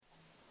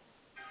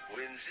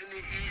Islands in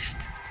the east.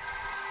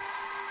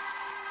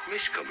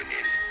 Mist coming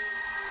in.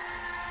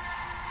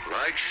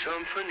 Like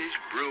something is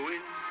brewing,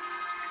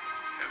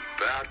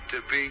 about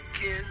to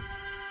begin.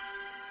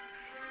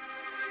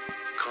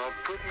 Can't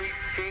put me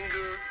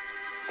finger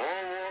on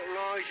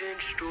what lies in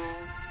store.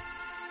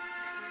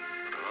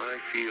 But I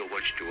feel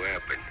what's to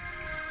happen.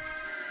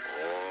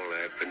 All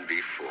happened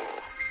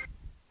before.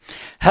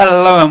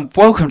 Hello and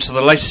welcome to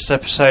the latest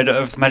episode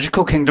of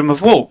Magical Kingdom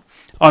of Wool.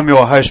 I'm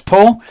your host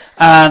Paul,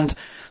 and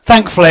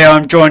thankfully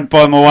I'm joined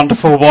by my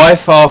wonderful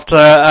wife after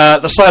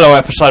the solo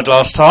episode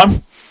last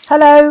time.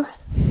 Hello.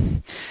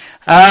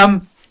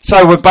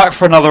 So we're back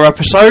for another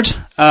episode.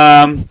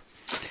 We're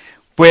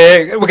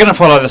going to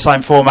follow the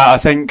same format, I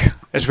think,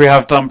 as we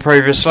have done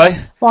previously.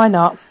 Why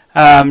not?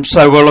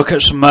 So we'll look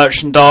at some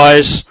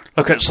merchandise,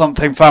 look at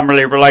something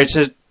family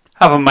related,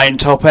 have a main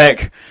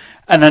topic,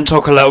 and then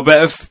talk a little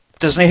bit of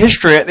Disney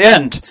history at the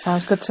end.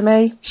 Sounds good to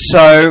me.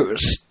 So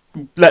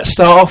let's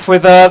start off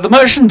with the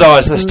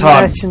merchandise this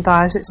time.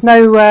 Merchandise. It's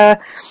no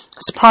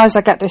surprise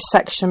I get this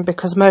section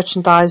because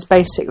merchandise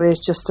basically is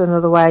just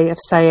another way of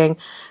saying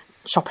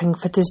shopping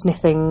for Disney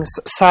things.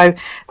 So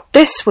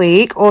this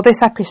week, or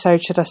this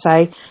episode should I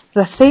say,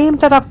 the theme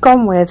that I've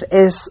gone with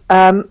is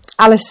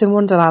Alice in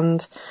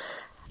Wonderland.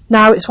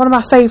 Now, it's one of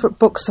my favourite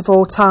books of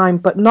all time,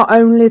 but not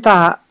only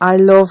that, I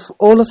love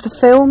all of the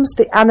films,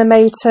 the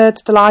animated,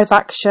 the live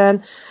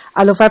action.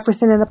 I love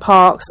everything in the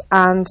parks,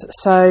 and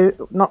so,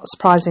 not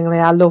surprisingly,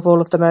 I love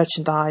all of the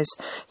merchandise.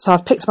 So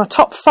I've picked my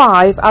top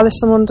 5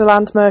 Alice in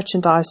Wonderland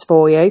merchandise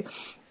for you.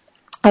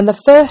 And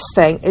the first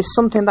thing is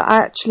something that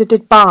I actually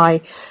did buy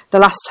the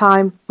last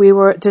time we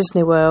were at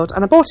Disney World,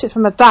 and I bought it for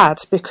my dad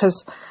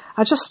because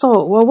I just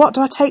thought, well, what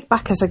do I take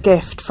back as a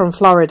gift from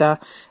Florida?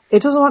 He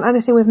doesn't want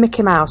anything with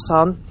Mickey Mouse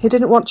on. He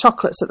didn't want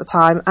chocolates at the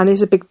time, and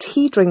he's a big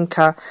tea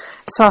drinker.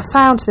 So I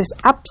found this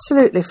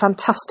absolutely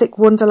fantastic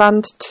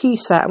Wonderland tea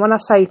set. And when I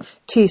say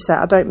tea set,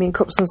 I don't mean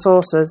cups and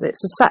saucers.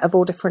 It's a set of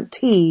all different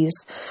teas.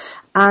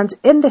 And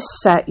in this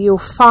set, you'll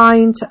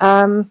find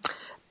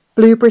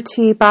blueberry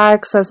tea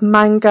bags. There's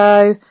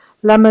mango,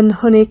 lemon,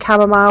 honey,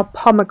 chamomile,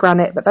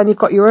 pomegranate. But then you've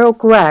got your Earl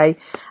Grey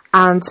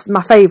and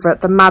my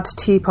favourite, the Mad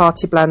Tea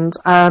Party blend.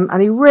 And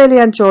he really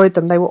enjoyed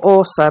them. They were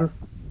awesome.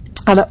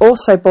 And I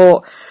also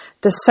bought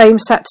the same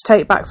set to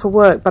take back for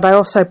work, but I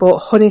also bought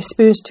honey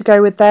spoons to go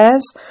with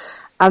theirs.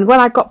 And when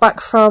I got back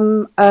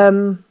from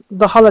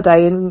the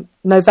holiday in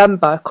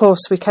November, of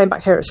course, we came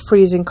back here, it was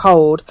freezing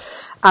cold,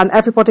 and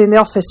everybody in the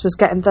office was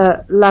getting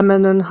the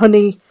lemon and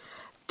honey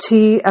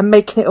tea and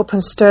making it up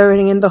and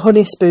stirring in the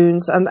honey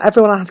spoons, and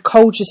everyone had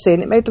cold, you see,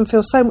 and it made them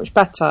feel so much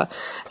better.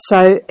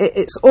 So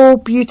it's all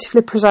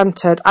beautifully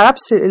presented. I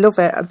absolutely love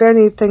it. The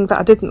only thing that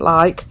I didn't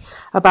like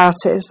about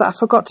it is that I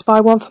forgot to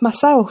buy one for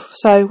myself.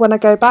 So when I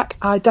go back,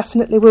 I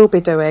definitely will be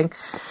doing.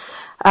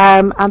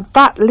 And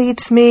that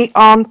leads me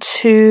on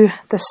to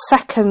the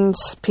second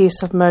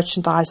piece of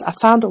merchandise. I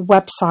found a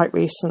website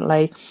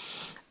recently,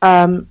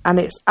 and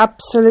it's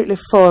absolutely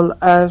full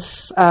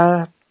of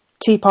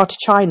Tea Party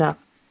China.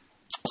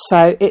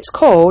 So it's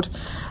called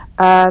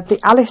the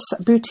Alice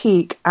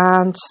Boutique,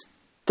 and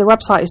the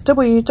website is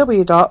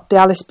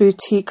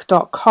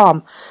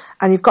www.thealiceboutique.com,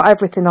 and you've got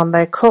everything on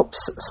there: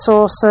 cups,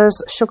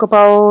 saucers, sugar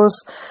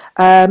bowls,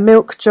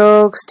 milk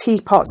jugs,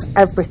 teapots,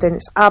 everything.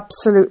 It's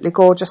absolutely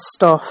gorgeous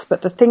stuff.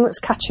 But the thing that's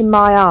catching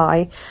my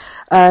eye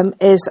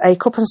is a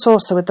cup and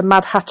saucer with the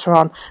Mad Hatter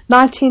on.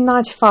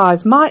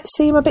 $19.95 might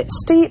seem a bit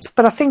steep,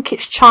 but I think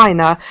it's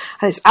China,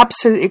 and it's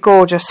absolutely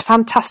gorgeous.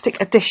 Fantastic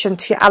addition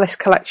to your Alice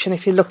collection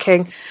if you're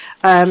looking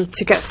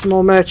to get some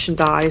more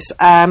merchandise.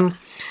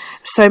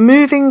 So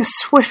moving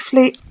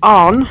swiftly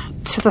on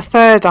to the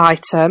third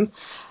item,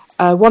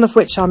 one of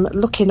which I'm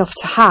lucky enough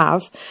to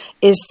have,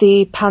 is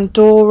the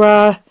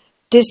Pandora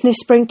Disney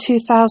Spring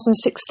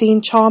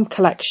 2016 Charm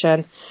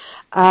Collection.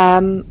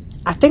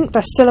 I think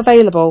they're still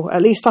available,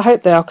 at least I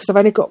hope they are, because I've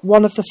only got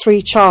one of the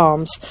 3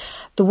 charms.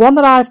 The one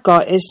that I've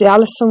got is the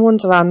Alice in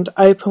Wonderland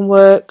open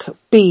work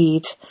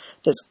bead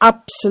that's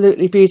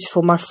absolutely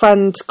beautiful. My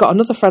friend got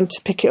another friend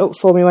to pick it up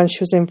for me when she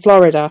was in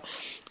Florida.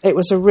 It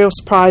was a real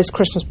surprise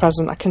Christmas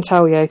present, I can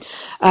tell you.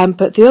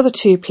 But the other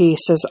 2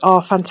 pieces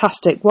are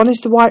fantastic. One is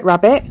the White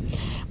Rabbit,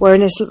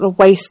 wearing his little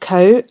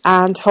waistcoat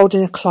and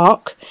holding a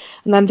clock.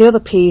 And then the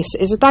other piece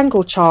is a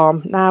dangle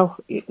charm. Now,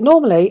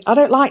 normally, I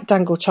don't like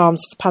dangle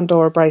charms for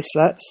Pandora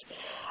bracelets.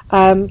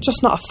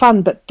 Just not a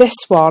fan. But this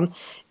one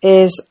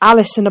is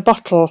Alice in a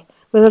bottle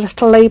with a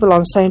little label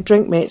on saying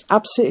drink me. It's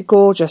absolutely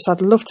gorgeous. I'd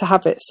love to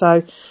have it.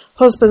 So,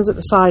 husband's at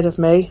the side of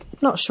me.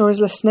 Not sure he's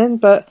listening,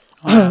 but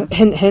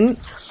hint, hint.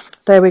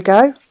 There we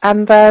go.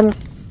 And then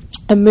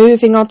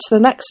moving on to the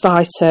next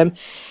item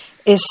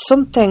is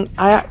something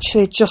I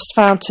actually just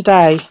found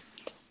today,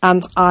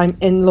 and I'm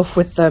in love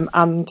with them,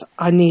 and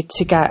I need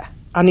to get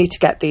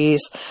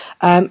these.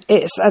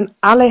 It's an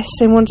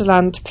Alice in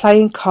Wonderland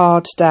playing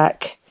card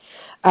deck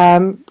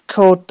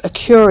called a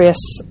Curious.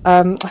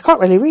 I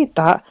can't really read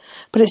that,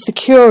 but it's the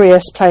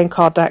Curious playing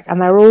card deck,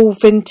 and they're all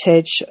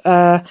vintage.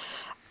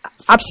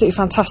 Absolutely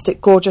fantastic,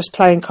 gorgeous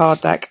playing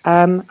card deck.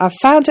 I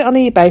found it on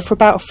eBay for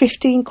about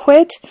 £15.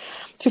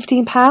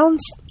 £15,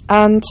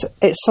 and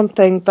it's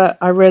something that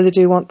I really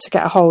do want to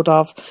get a hold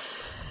of.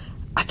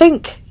 I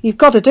think you've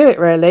got to do it,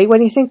 really.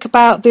 When you think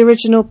about the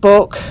original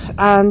book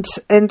and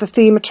in the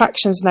theme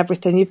attractions and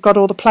everything, you've got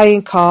all the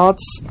playing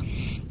cards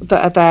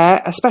that are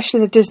there, especially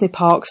in the Disney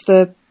parks.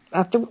 What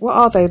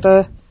are they?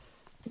 The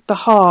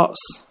hearts.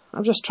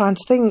 I'm just trying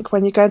to think.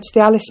 When you go into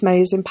the Alice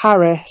Maze in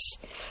Paris,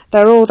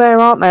 they're all there,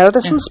 aren't they? Oh,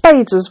 there's some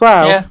spades as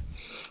well. Yeah.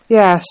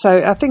 Yeah,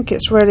 so I think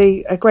it's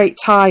really a great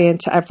tie-in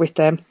to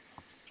everything.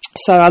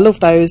 So I love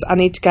those. I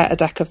need to get a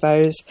deck of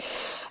those.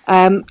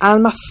 And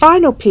my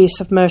final piece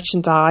of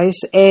merchandise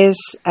is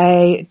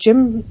a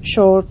Jim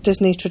Shaw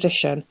Disney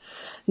Tradition.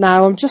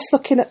 Now, I'm just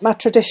looking at my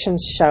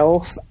Traditions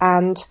shelf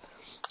and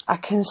I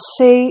can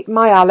see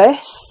my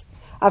Alice.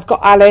 I've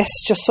got Alice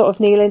just sort of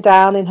kneeling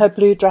down in her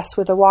blue dress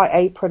with a white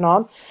apron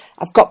on.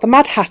 I've got the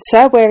Mad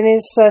Hatter wearing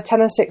his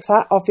 10 and 6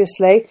 hat,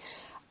 obviously.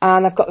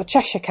 And I've got the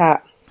Cheshire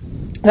Cat.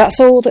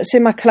 That's all that's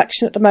in my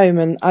collection at the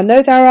moment. I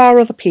know there are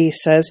other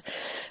pieces,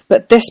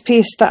 but this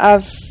piece that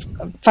I've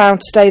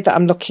found today that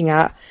I'm looking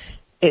at,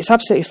 it's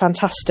absolutely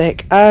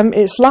fantastic.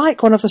 It's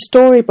like one of the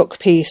storybook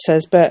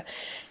pieces, but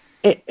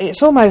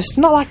it's almost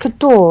not like a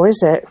door,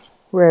 is it?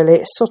 Really,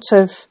 it's sort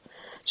of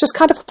just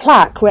kind of a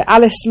plaque where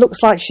Alice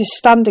looks like she's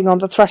standing on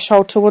the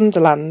threshold to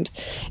Wonderland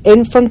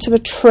in front of a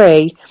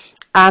tree,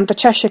 and the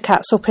Cheshire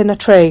Cat's up in a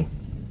tree.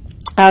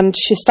 And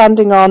she's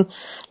standing on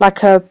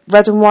like a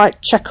red and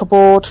white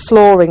checkerboard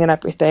flooring and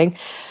everything.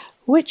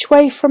 Which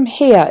way from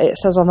here, it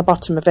says on the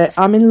bottom of it.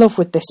 I'm in love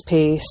with this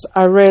piece.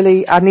 I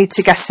need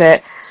to get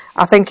it.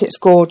 I think it's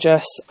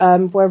gorgeous.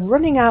 We're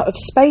running out of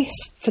space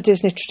for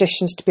Disney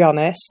Traditions, to be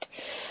honest.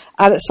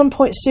 And at some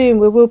point soon,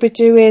 we will be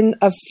doing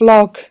a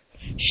vlog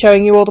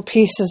showing you all the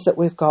pieces that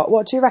we've got.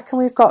 What do you reckon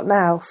we've got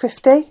now?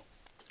 50?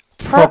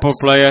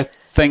 Probably, I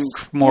think,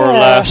 more or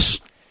less.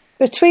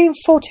 Between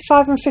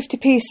 45 and 50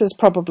 pieces,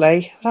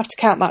 probably. I'll have to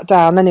count that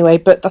down anyway,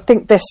 but I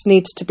think this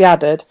needs to be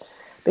added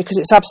because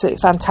it's absolutely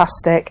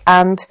fantastic.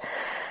 And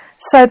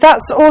so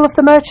that's all of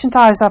the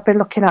merchandise I've been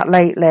looking at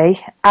lately.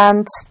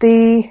 And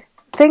the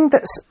thing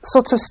that's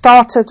sort of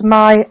started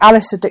my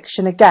Alice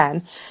addiction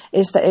again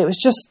is that it was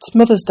just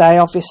Mother's Day,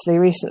 obviously,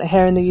 recently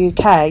here in the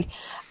UK.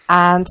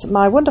 And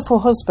my wonderful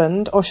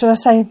husband, or should I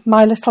say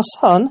my little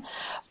son,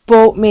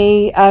 bought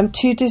me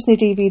 2 Disney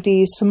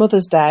DVDs for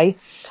Mother's Day.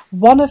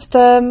 One of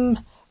them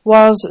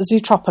was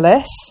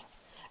Zootropolis,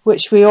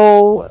 which we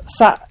all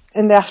sat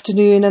in the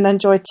afternoon and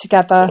enjoyed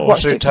together. Or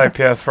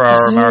Zootopia for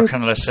our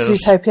American listeners.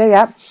 Zootopia,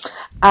 yeah.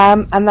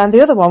 And then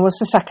the other one was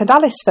the second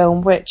Alice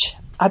film, which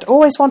I'd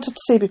always wanted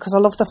to see because I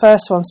loved the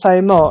first one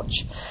so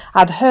much.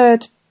 I'd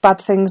heard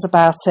bad things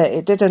about it.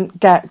 It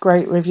didn't get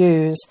great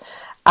reviews.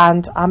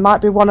 And I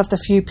might be one of the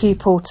few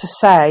people to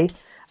say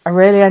I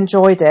really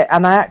enjoyed it.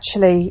 And I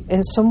actually,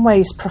 in some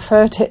ways,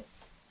 preferred it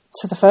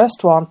to the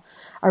first one.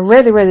 I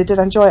really, really did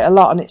enjoy it a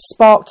lot, and it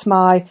sparked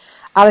my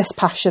Alice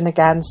passion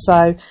again.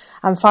 So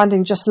I'm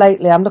finding just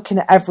lately I'm looking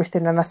at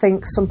everything, and I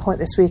think some point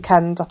this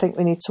weekend I think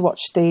we need to watch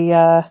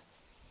the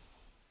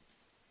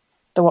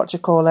what do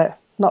you call it?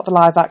 Not the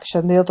live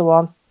action, the other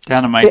one. The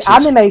animated. The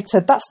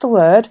animated, that's the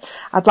word.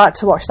 I'd like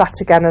to watch that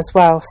again as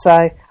well.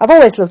 So I've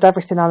always loved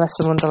everything Alice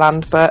in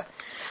Wonderland, but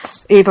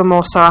even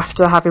more so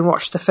after having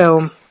watched the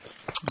film.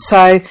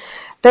 So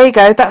there you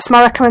go, that's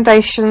my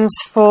recommendations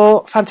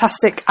for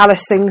fantastic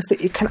Alice things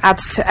that you can add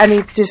to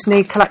any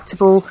Disney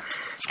collectible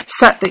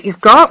set that you've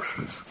got.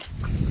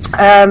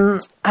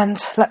 And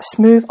let's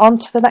move on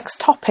to the next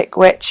topic,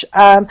 which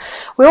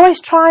we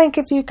always try and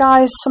give you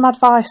guys some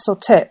advice or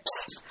tips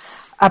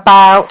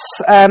about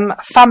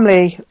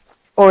family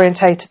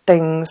orientated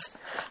things.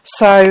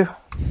 So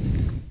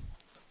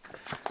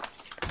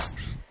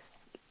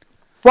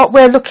what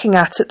we're looking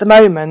at the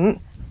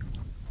moment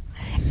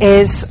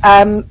is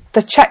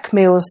the check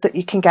meals that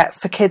you can get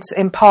for kids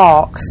in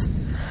parks.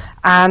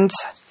 And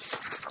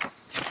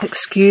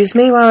excuse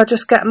me while I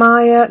just get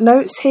my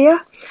notes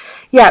here.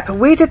 Yeah, but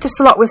we did this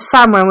a lot with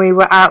Sam when we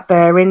were out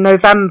there in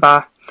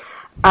November.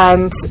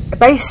 And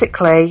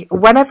basically,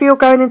 whenever you're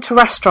going into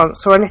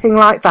restaurants or anything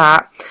like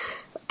that,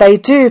 they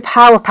do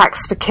power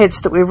packs for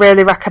kids that we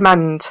really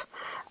recommend.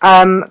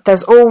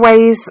 There's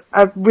always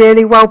a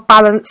really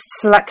well-balanced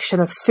selection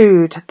of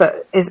food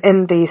that is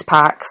in these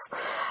packs.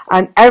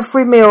 And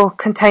every meal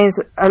contains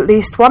at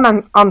least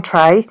one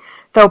entree.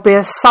 There'll be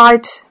a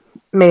side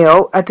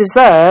meal, a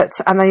dessert,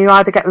 and then you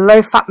either get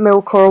low-fat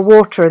milk or a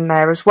water in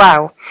there as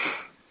well.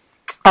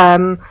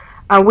 And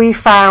we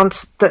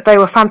found that they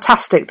were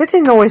fantastic. They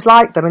didn't always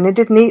like them, and they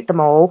didn't eat them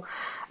all.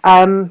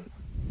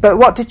 But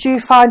what did you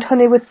find,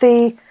 honey, with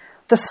the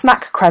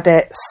snack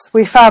credits?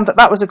 We found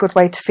that was a good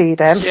way to feed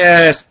him.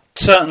 Yeah,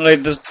 certainly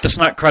the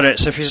snack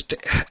credits. If he's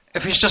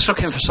just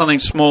looking for something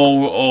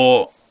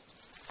small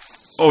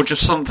or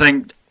just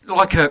something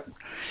like a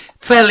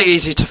fairly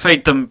easy to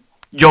feed them,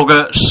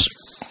 yogurts,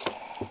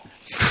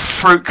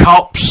 fruit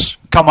cups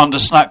come under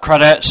snack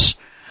credits.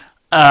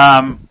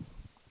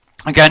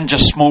 Again,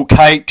 just small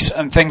cakes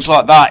and things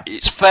like that.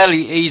 It's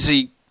fairly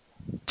easy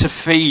to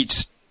feed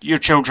your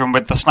children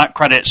with the snack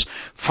credits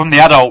from the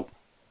adult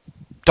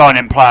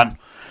dining plan.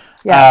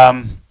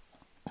 Yeah.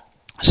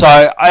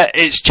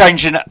 It's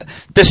changing.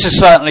 This is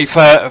certainly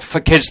for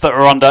kids that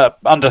are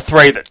under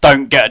 3 that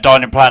don't get a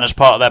dining plan as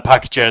part of their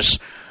packages,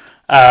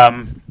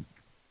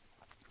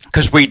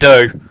 because we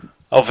do,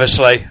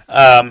 obviously.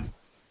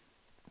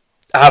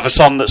 I have a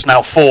son that's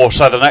now 4,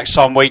 so the next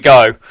time we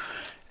go,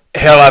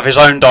 he'll have his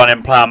own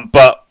dining plan.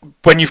 But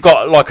when you've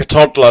got like a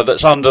toddler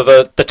that's under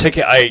the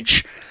ticket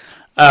age,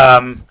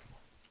 you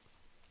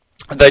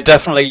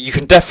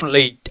can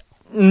definitely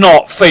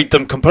not feed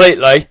them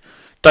completely.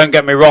 Don't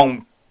get me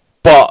wrong.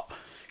 But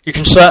you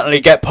can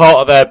certainly get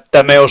part of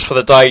their meals for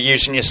the day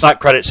using your snack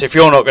credits if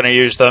you're not going to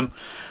use them.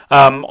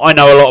 I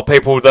know a lot of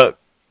people that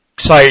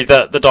say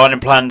that the dining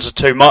plans are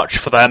too much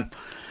for them.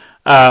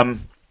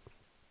 And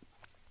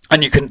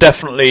you can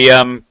definitely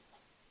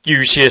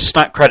use your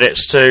snack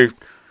credits to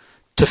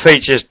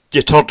feed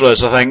your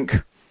toddlers, I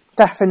think.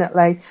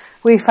 Definitely.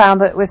 We found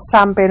that with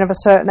Sam being of a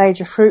certain age,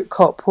 a fruit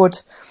cup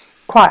would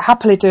quite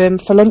happily do him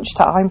for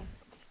lunchtime,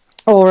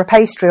 or a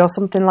pastry or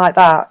something like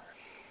that.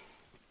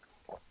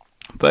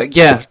 But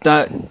yeah,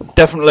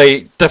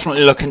 definitely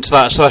look into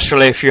that,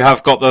 especially if you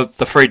have got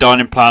the free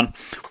dining plan.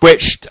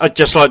 Which I'd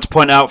just like to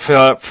point out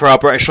for our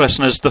British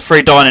listeners, the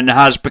free dining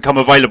has become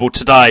available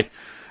today,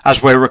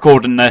 as we're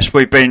recording this.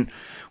 We've been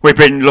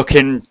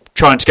looking,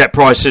 trying to get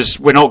prices.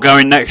 We're not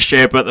going next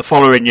year, but the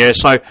following year.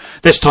 So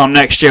this time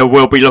next year,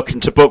 we'll be looking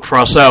to book for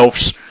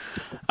ourselves.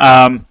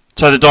 So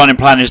the dining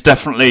plan is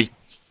definitely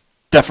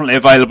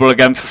available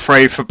again for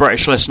free for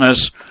British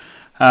listeners.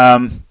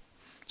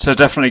 So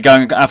definitely go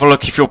and have a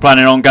look if you're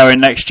planning on going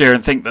next year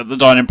and think that the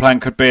dining plan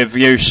could be of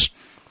use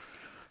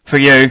for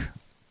you.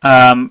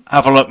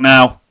 Have a look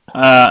now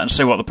and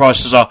see what the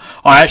prices are.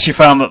 I actually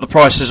found that the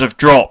prices have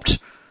dropped.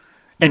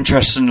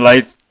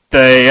 Interestingly,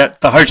 the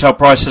hotel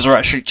prices are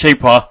actually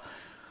cheaper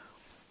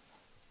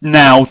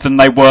now than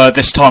they were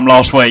this time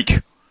last week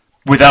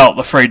without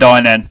the free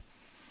dine-in.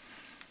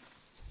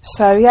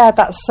 So yeah,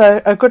 that's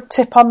a good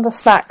tip on the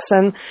snacks.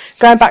 And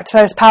going back to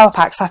those power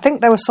packs, I think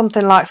there was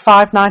something like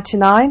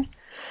 $5.99.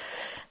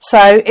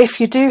 So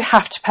if you do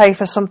have to pay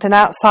for something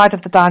outside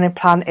of the dining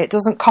plan, it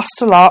doesn't cost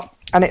a lot,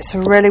 and it's a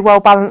really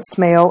well-balanced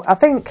meal. I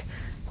think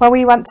when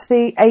we went to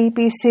the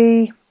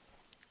ABC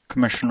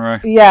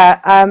Commissioner,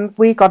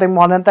 we got in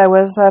one, and there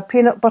was a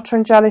peanut butter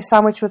and jelly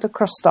sandwich with the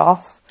crust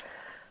off,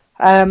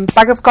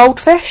 bag of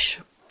goldfish,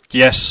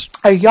 yes,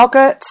 a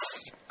yoghurt,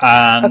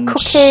 and a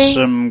cookie,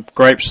 some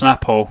grapes and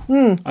apple,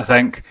 I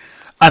think.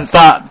 And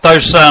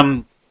those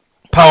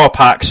power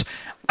packs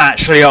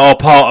actually are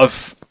part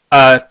of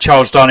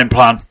child's dining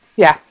plan.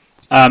 Yeah.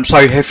 So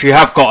if you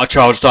have got a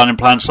child's dining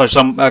plan, so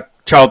a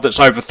child that's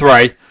over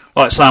 3,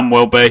 like Sam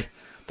will be,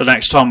 the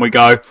next time we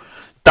go,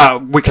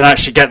 that we can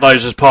actually get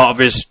those as part of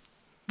his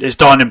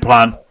dining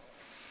plan.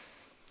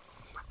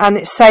 And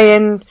it's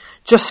saying,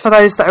 just for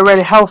those that are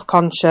really health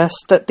conscious,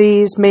 that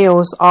these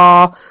meals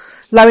are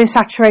low in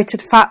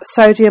saturated fat,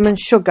 sodium and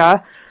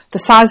sugar. The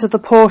size of the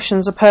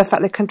portions are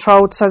perfectly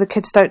controlled so the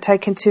kids don't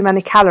take in too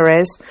many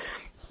calories.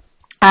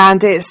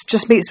 And it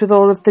just meets with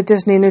all of the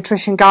Disney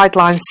nutrition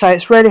guidelines, so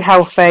it's really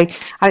healthy,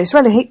 and it's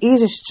really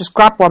easy to just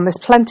grab one. There's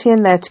plenty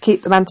in there to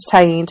keep them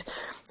entertained,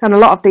 and a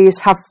lot of these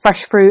have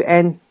fresh fruit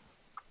in,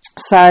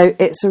 so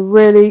it's a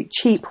really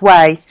cheap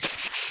way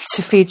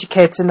to feed your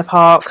kids in the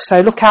park.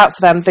 So look out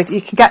for them.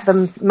 You can get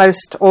them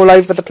most all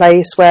over the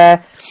place,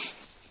 where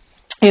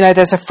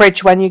there's a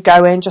fridge when you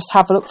go in. Just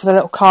have a look for the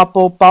little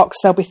cardboard box.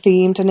 They'll be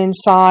themed, and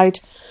inside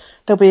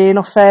there'll be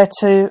enough there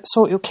to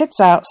sort your kids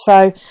out.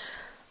 So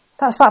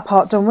that's that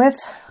part done with.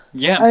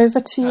 Yeah. Over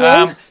to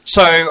you.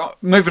 So,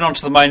 moving on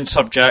to the main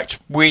subject,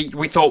 we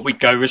thought we'd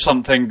go with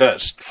something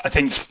that's, I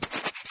think,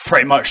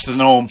 pretty much the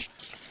norm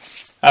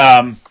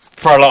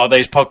for a lot of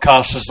these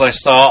podcasts as they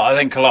start. I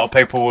think a lot of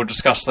people will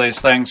discuss these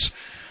things.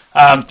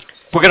 We're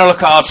going to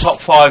look at our top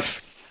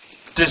 5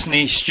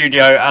 Disney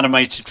studio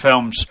animated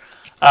films.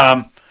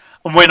 And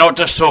we're not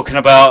just talking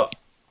about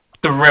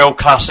the real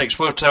classics,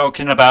 we're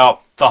talking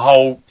about the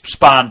whole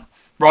span,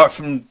 right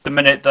from the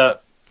minute that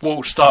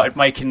Walt started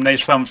making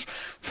these films,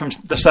 from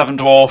The Seven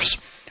Dwarfs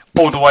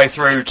all the way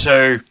through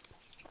to,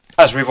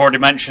 as we've already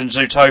mentioned,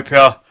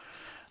 Zootopia,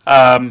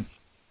 and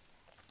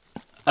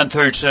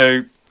through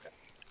to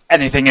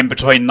anything in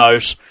between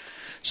those.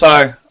 So,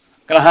 I'm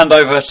going to hand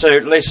over to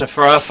Lisa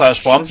for our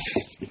first one.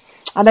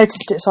 I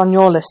noticed it's on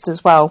your list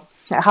as well.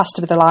 It has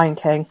to be The Lion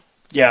King.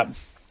 Yeah.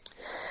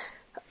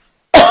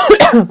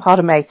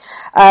 Pardon me.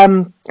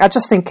 I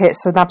just think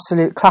it's an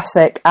absolute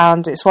classic,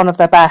 and it's one of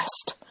their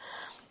best.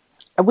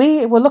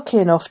 We were lucky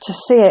enough to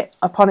see it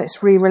upon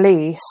its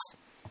re-release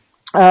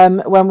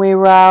when we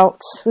were out.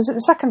 Was it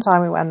the second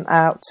time we went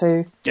out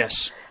to?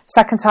 Yes.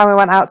 Second time we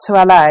went out to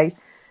LA.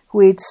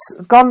 We'd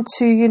gone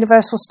to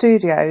Universal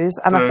Studios,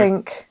 and I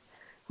think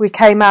we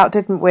came out,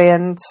 didn't we,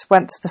 and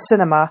went to the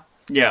cinema.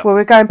 Yeah. Were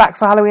we going back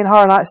for Halloween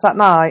Horror Nights that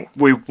night?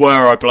 We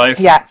were, I believe.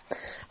 Yeah.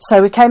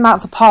 So we came out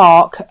of the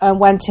park and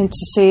went in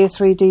to see a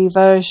 3D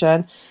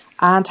version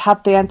and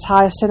had the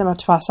entire cinema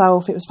to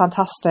ourselves. It was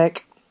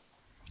fantastic.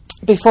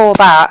 Before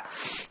that,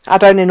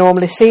 I'd only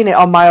normally seen it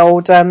on my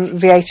old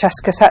VHS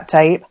cassette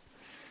tape.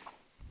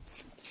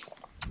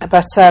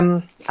 But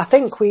I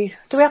think do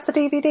we have the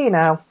DVD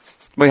now?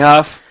 We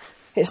have.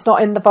 It's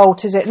not in the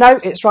vault, is it? No,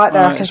 it's right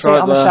there. I can see it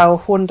on the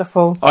shelf.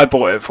 Wonderful. I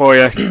bought it for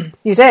you.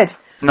 You did?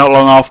 Not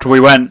long after we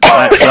went,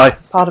 actually.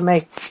 Pardon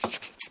me.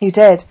 You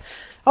did.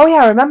 Oh,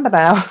 yeah, I remember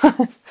now.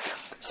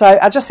 So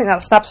I just think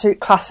that's an absolute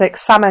classic.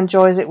 Sam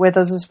enjoys it with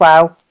us as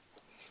well.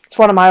 It's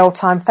one of my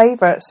all-time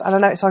favourites, and I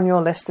know it's on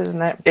your list,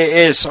 isn't it? It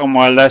is on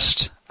my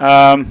list.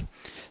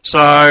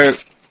 So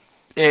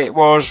it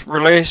was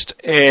released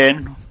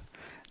in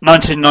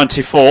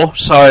 1994,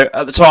 so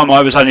at the time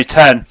I was only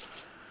 10.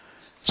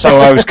 So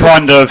I was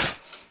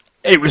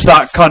it was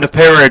that kind of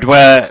period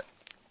where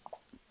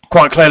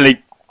quite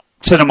clearly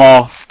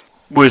cinema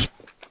was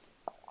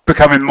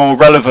becoming more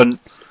relevant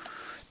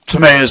to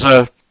me as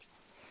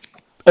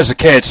a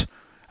kid.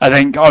 I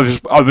think I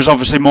was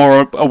obviously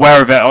more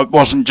aware of it. I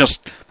wasn't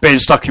just being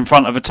stuck in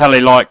front of a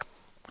telly. Like,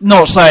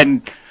 not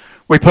saying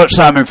we put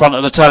Sam in front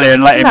of the telly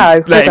and let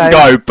him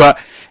go, but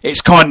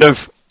it's kind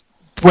of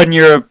when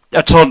you're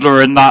a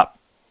toddler in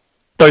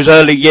those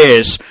early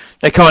years,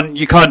 you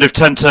kind of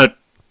tend to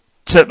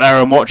sit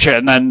there and watch it,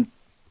 and then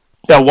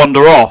they'll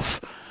wander off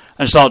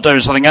and start doing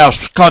something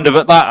else. Kind of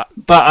at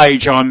that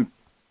age, I'm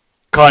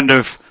kind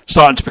of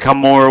starting to become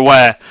more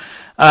aware.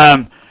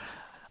 And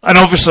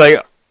obviously,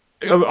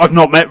 I've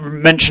not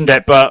mentioned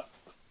it, but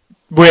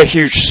we're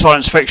huge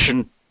science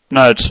fiction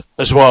nerds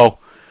as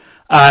well.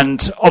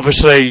 And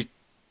obviously,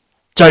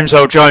 James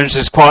Earl Jones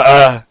is quite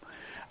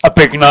a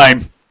big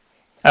name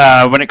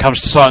when it comes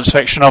to science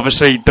fiction.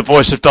 Obviously, the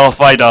voice of Darth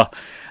Vader.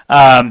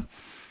 And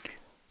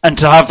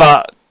to have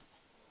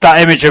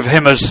that image of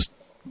him as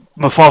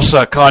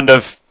Mufasa kind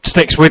of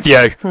sticks with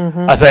you,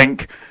 I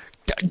think.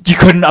 You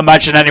couldn't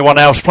imagine anyone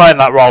else playing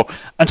that role.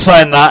 And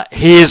saying that,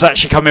 he is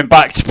actually coming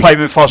back to play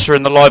Mufasa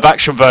in the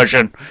live-action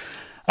version.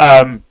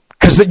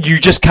 Because you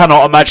just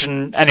cannot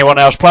imagine anyone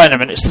else playing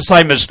him. And it's the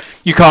same as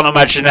you can't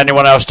imagine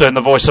anyone else doing the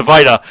voice of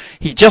Vader.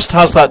 He just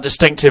has that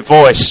distinctive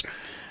voice.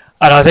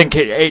 And I think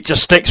it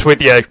just sticks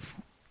with you.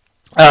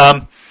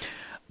 And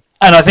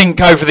I think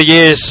over the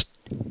years,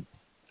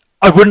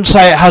 I wouldn't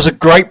say it has a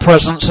great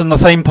presence in the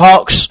theme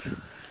parks.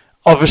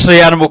 Obviously,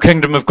 Animal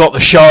Kingdom have got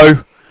the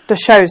show. The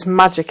show's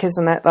magic,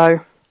 isn't it, though?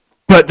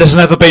 But there's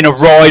never been a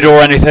ride or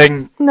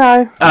anything.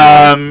 No.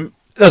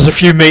 There's a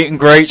few meet and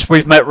greets.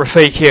 We've met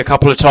Rafiki a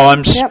couple of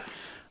times. Yep.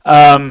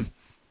 But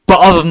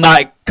other than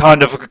that,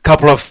 kind of a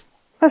couple of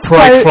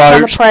parade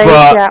floats,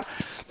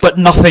 but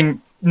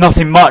nothing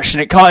much.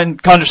 And it kind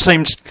of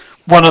seems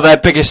one of their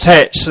biggest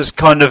hits has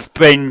kind of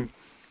been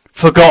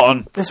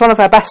forgotten. It's one of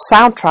their best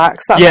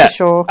soundtracks, that's for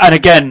sure. And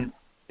again,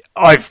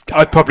 I've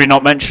probably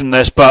not mentioned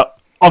this, but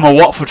I'm a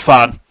Watford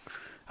fan.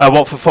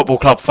 Watford Football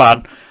Club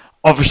fan.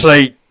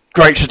 Obviously,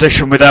 great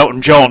tradition with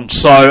Elton John.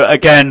 So,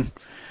 again,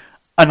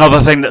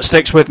 another thing that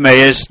sticks with me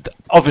is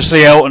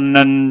obviously Elton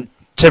and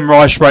Tim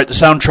Rice wrote the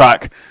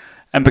soundtrack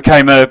and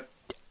became a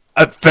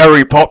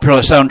very popular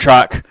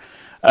soundtrack.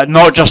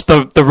 Not just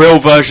the real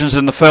versions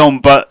in the film,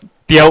 but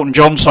the Elton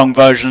John song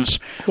versions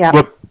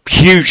were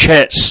huge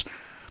hits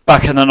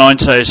back in the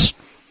 90s.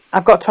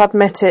 I've got to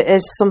admit it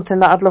is something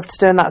that I'd love to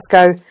do, and that's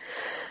go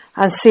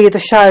and see the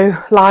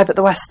show live at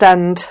the West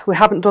End. We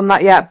haven't done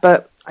that yet,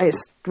 but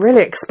it's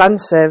really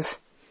expensive.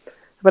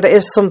 But it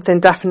is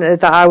something definitely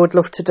that I would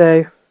love to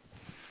do.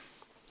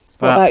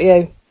 What about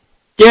you?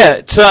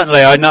 Yeah,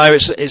 certainly. I know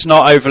it's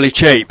not overly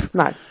cheap.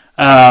 No.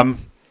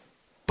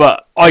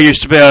 But I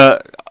used to be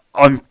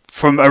I'm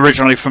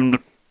originally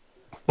from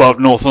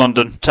North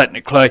London,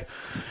 technically.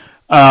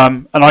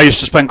 And I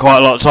used to spend quite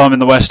a lot of time in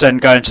the West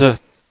End going to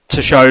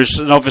shows.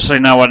 And obviously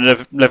now I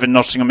live in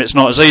Nottingham, it's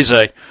not as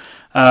easy.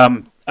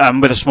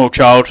 With a small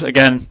child,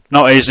 again,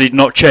 not easy,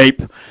 not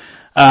cheap.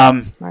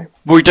 No.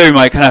 We do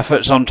make an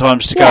effort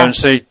sometimes to go and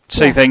see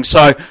things.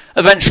 So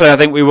eventually I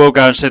think we will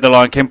go and see The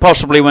Lion King,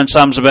 possibly when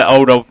Sam's a bit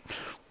older,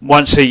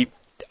 once he,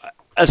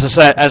 as I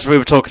said, as we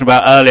were talking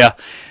about earlier,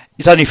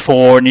 he's only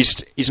 4 and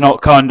he's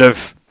not kind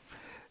of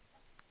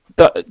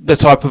the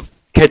type of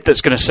kid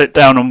that's going to sit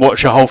down and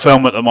watch a whole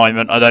film at the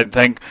moment, I don't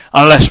think,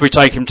 unless we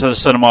take him to the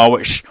cinema,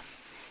 which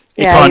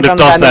he kind of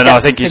does then. I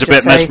think he's a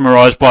bit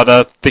mesmerised by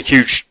the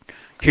huge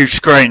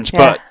screens,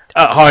 but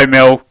at home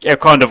he'll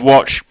kind of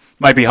watch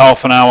maybe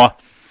half an hour,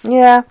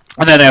 and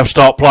then he'll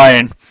start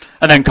playing,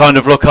 and then kind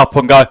of look up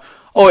and go,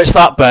 oh, it's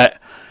that bit,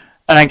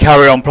 and then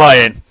carry on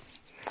playing.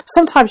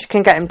 Sometimes you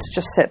can get him to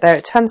just sit there.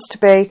 It tends to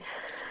be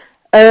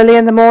early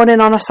in the morning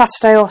on a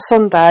Saturday or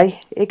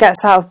Sunday. He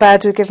gets out of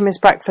bed, we give him his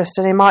breakfast,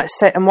 and he might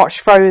sit and watch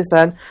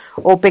Frozen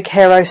or Big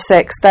Hero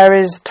 6. They're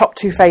his top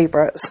 2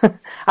 favourites,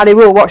 and he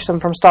will watch them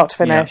from start to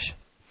finish.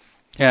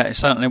 Yeah, he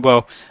certainly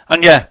will.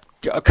 And a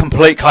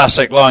complete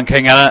classic, Lion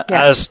King, and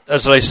as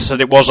Lisa said,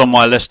 it was on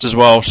my list as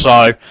well.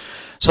 So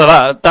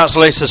that's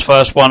Lisa's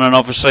first one, and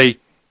obviously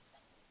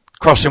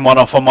crossing one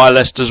off on my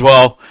list as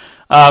well.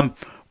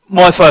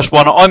 My first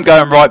one, I'm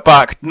going right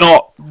back,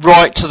 not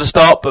right to the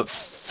start, but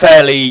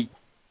fairly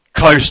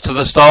close to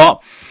the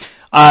start,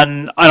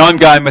 and I'm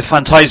going with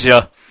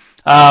Fantasia.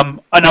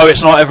 I know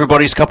it's not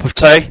everybody's cup of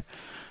tea,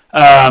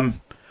 but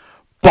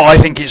I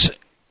think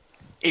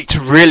it's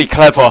really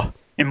clever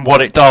in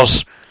what it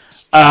does.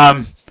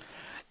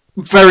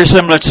 Very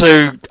similar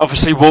to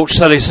obviously Walt's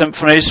Silly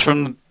Symphonies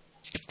from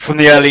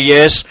the early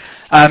years.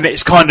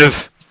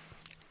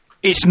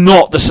 It's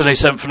not the Silly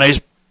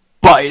Symphonies,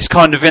 but it's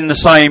kind of in the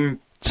same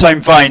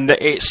vein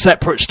that it's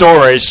separate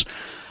stories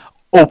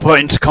all put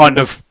into kind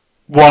of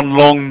one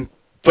long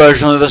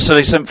version of the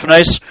Silly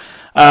Symphonies.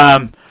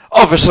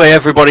 Obviously,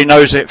 everybody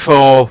knows it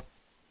for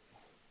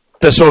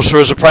The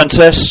Sorcerer's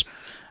Apprentice.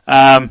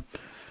 That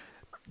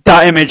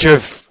image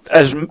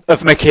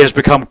of Mickey has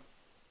become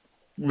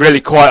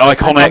really quite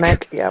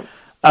iconic. Yeah.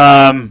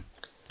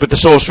 With the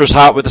Sorcerer's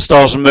hat with the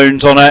stars and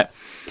moons on it.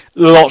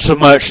 Lots of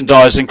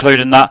merchandise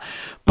including that.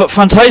 But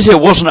Fantasia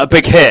wasn't a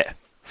big hit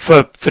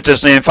for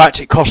Disney. In fact,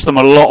 it cost them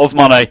a lot of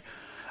money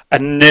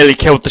and nearly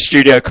killed the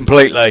studio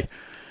completely.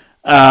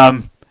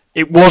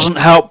 It wasn't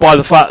helped by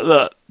the fact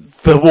that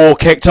the war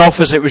kicked off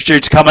as it was due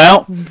to come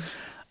out.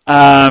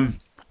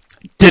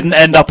 Didn't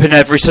end up in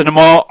every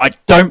cinema. I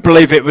don't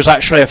believe it was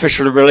actually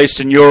officially released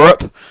in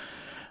Europe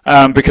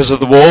because of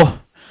the war.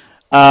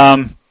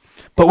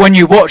 But when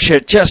you watch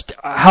it, just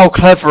how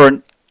clever,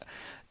 and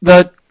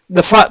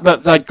the fact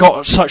that they'd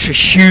got such a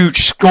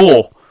huge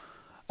score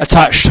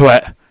attached to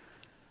it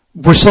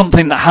was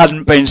something that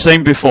hadn't been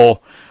seen before.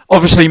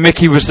 Obviously,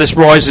 Mickey was this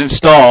rising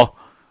star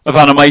of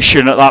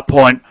animation at that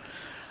point.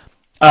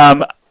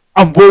 And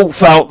Walt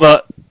felt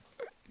that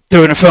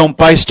doing a film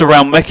based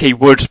around Mickey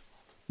would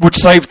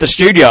save the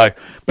studio.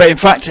 But in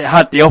fact, it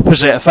had the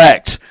opposite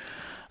effect.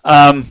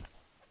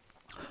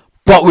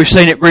 But we've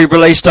seen it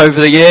re-released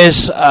over the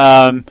years.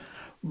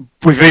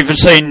 We've even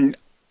seen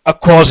a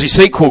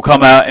quasi-sequel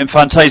come out in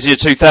Fantasia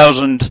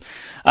 2000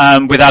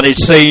 with added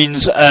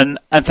scenes and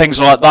things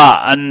like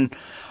that. And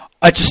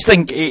I just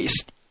think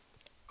it's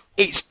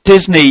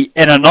Disney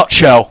in a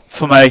nutshell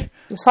for me.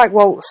 It's like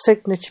Walt's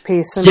signature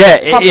piece, and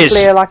yeah, probably it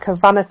is. Like a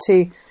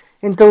vanity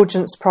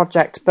indulgence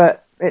project,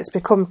 but it's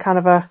become kind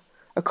of a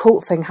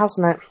cult thing,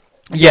 hasn't it?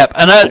 Yep,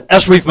 and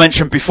as we've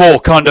mentioned before,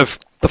 kind of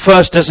the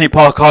first Disney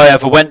park I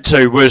ever went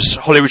to was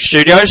Hollywood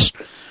Studios,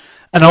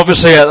 and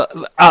obviously at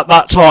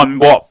that time,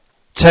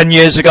 10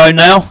 years ago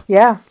now?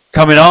 Yeah.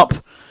 Coming up.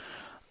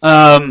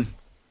 The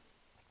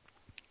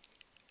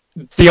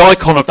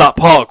icon of that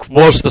park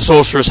was the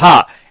Sorcerer's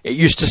hat. It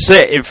used to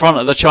sit in front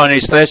of the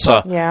Chinese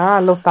theatre. Yeah, I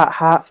love that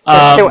hat.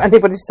 Don't care what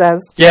anybody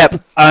says.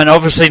 Yep, and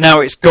obviously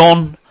now it's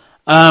gone.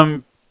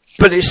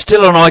 But it's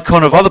still an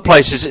icon of other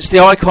places. It's the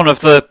icon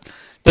of the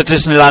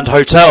Disneyland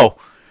Hotel.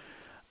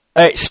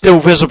 It's still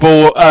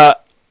visible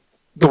at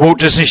the Walt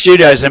Disney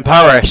Studios in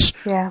Paris,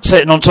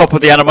 sitting on top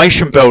of the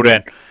animation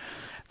building.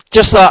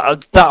 Just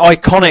that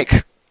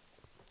iconic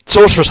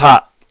Sorcerer's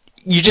hat.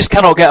 You just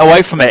cannot get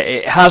away from it.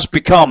 It has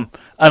become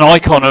an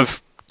icon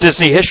of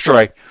Disney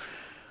history.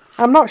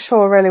 I'm not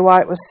sure really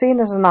why it was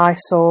seen as an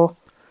eyesore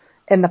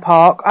in the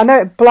park. I know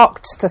it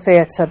blocked the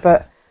theatre,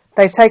 but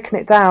they've taken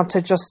it down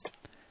to just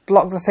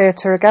block the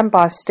theatre again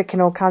by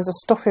sticking all kinds of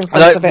stuff in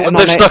front of it.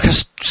 They've stuck a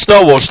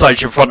Star Wars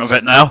stage in front of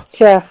it now.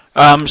 Yeah.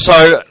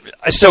 So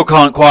I still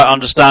can't quite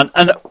understand.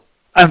 And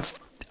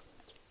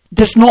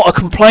there's not a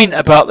complaint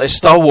about this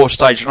Star Wars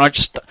stage, and I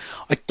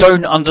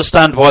don't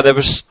understand why there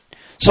was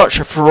such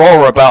a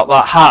furore about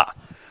that hat.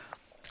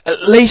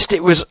 At least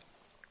it was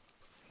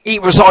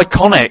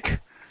iconic.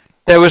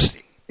 There was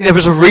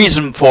a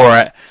reason for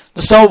it.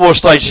 The Star Wars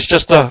stage is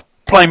just a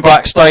plain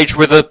black stage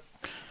with a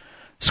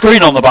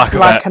screen on the back of it.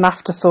 Like an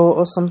afterthought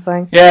or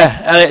something.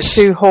 Yeah, and it's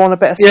shoehorn a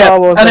bit of Star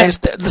Wars and in. it's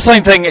the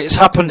same thing. It's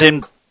happened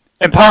in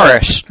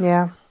Paris.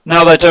 Yeah.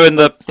 Now they're doing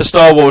the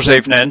Star Wars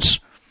evenings.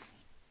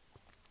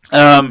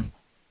 Though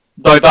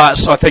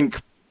that's, I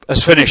think,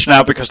 has finished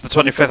now because the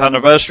 25th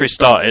anniversary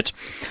started.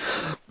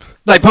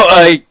 They put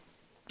a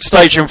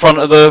stage in front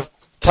of the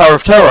Tower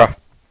of Terror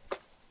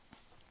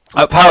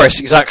at Paris,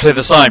 exactly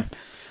the same.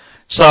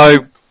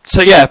 So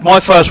yeah, my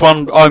first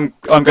one,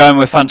 I'm going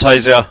with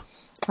Fantasia.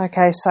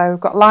 Okay, so we've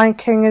got Lion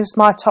King as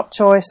my top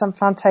choice and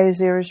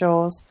Fantasia as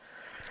yours.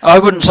 I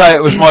wouldn't say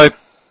it was my...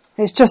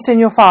 It's just in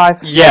your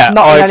 5? Yeah.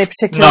 Not in any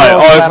particular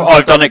order? No,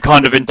 I've done it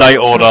kind of in date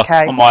order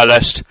on my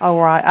list. All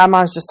right, and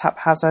mine's just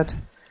haphazard.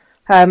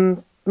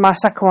 My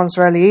second one's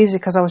really easy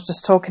because I was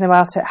just talking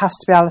about it. It has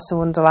to be Alice in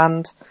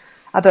Wonderland.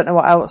 I don't know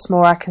what else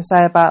more I can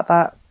say about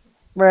that,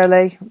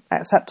 really,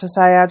 except to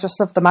say I just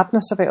love the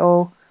madness of it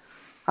all.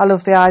 I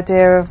love the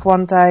idea of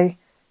one day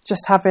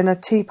just having a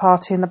tea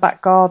party in the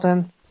back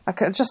garden. I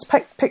could just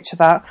picture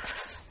that,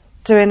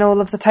 doing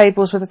all of the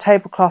tables with the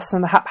tablecloths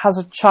and the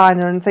haphazard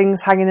china and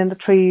things hanging in the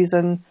trees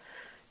and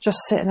just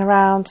sitting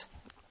around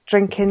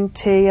drinking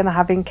tea and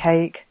having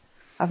cake.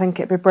 I think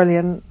it'd be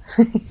brilliant.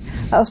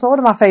 That was one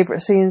of my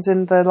favourite scenes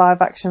in the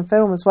live action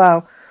film as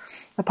well,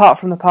 apart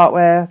from the part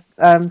where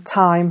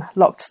time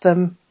locked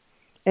them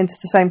into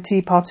the same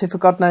tea party for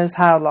God knows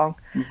how long.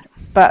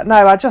 But no,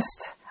 I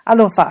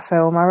love that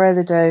film, I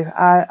really do.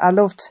 I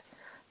loved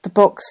the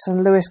books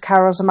and Lewis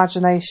Carroll's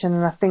imagination,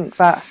 and I think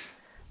that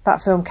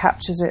film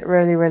captures it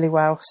really, really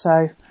well.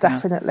 So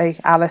definitely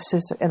Alice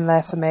is in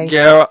there for me.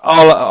 Yeah,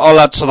 I'll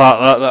add to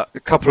that a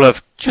couple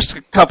of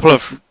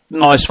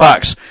nice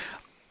facts.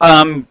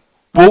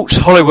 Walt's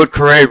Hollywood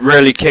career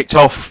really kicked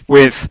off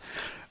with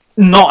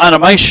not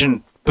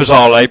animation,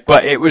 bizarrely,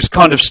 but it was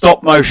kind of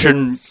stop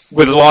motion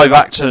with live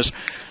actors,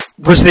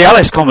 was the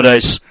Alice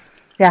comedies.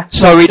 Yeah.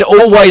 So he'd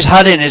always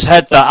had in his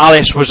head that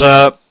Alice was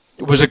a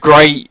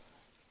great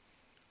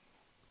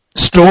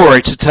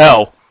story to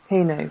tell.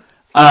 He knew.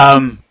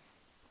 And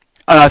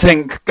I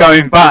think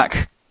going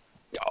back,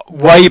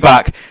 way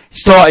back, he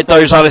started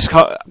those Alice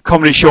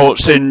comedy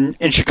shorts in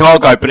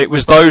Chicago, but it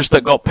was those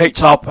that got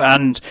picked up,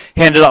 and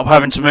he ended up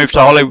having to move to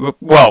Hollywood.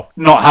 Well,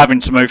 not having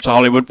to move to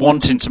Hollywood,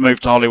 wanting to move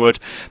to Hollywood.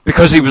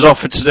 Because he was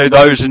offered to do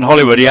those in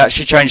Hollywood, he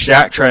actually changed the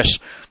actress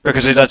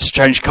because he'd had to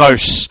change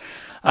coasts.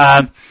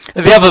 The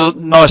other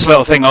nice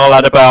little thing I'll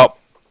add about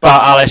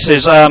Alice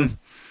is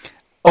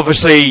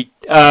obviously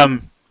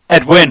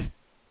Ed Wynn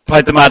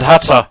played the Mad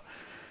Hatter,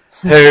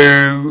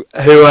 who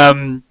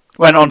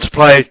went on to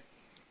play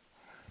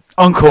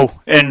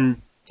Uncle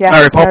in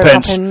Mary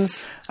Poppins.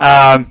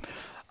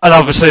 And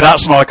obviously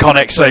that's an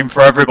iconic scene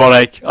for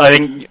everybody. I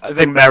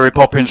think Mary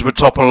Poppins would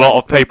top a lot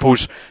of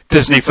people's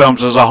Disney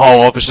films as a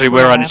whole. Obviously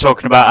we're only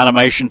talking about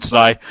animation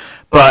today,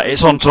 but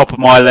it's on top of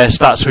my list,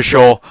 that's for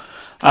sure.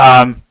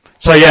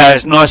 So yeah,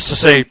 it's nice to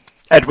see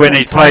Ed Wynn.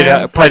 He's played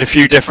a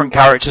few different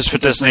characters for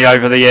Disney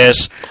over the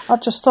years.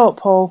 I've just thought,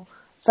 Paul,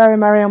 very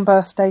merry on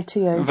birthday to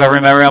you. Very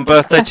merry on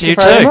birthday to you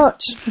too. Thank you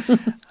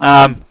very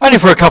much. Only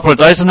for a couple of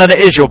days, and then it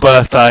is your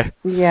birthday.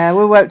 Yeah,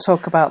 we won't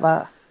talk about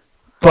that.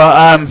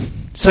 But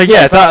so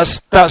yeah,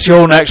 that's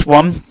your next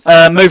one.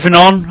 Moving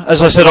on,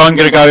 as I said, I'm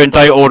going to go in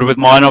date order with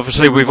mine.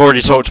 Obviously, we've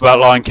already talked about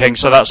Lion King,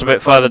 so that's a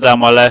bit further down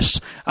my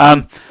list.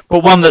 But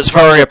one that's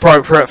very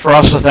appropriate for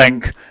us, I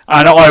think,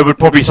 and I would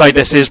probably say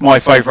this is my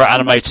favourite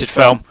animated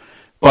film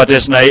by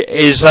Disney,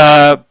 is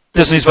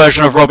Disney's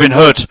version of Robin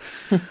Hood.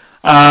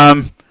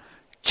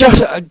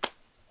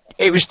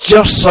 It was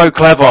just so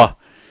clever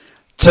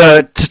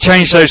to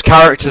change those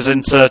characters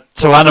into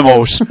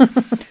animals.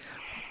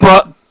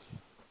 But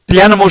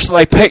the animals that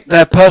they picked,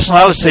 their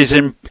personalities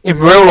in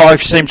real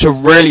life seem to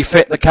really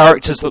fit the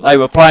characters that they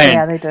were playing.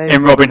 Yeah, they do.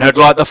 In Robin Hood,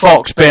 like the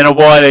fox being a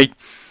wily,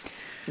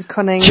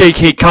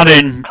 cheeky,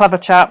 cunning, clever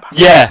chap.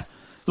 Yeah,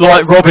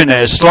 like Robin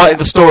is, like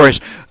the stories.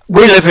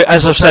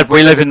 As I've said,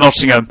 we live in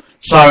Nottingham,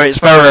 so it's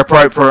very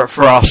appropriate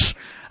for us.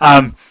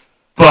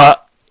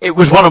 But it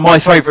was one of my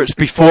favourites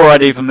before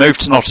I'd even moved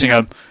to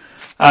Nottingham.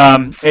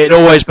 It'd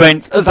always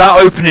been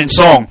that opening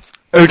song,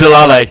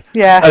 Oodalali,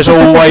 has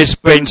always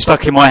been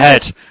stuck in my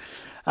head.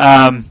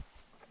 And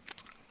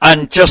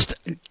just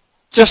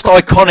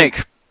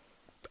iconic,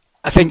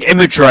 I think,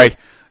 imagery,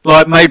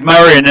 like Maid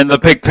Marian in the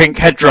big pink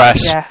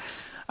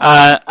headdress,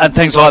 and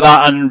things like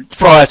that, and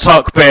Friar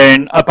Tuck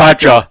being a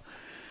badger,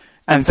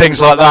 and things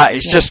like that.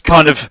 It's just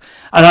kind of,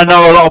 and I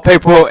know a lot of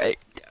people,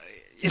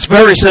 it's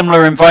very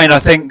similar in vein, I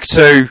think,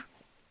 to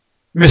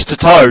Mr.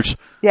 Toad.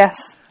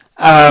 Yes.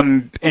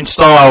 In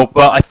style,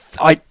 but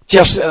I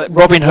just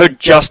Robin Hood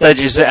just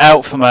edges it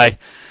out for me.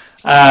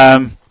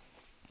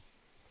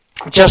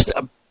 Just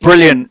a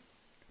brilliant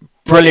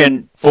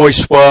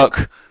voice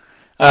work.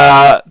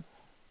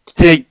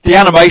 The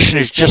animation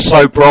is just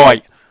so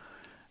bright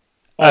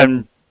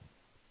and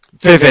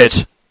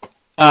vivid,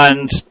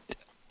 and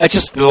I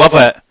just love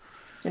it.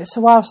 It's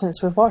a while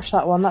since we've watched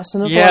that one. That's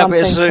another one. Yeah,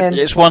 but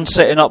it's one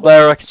sitting up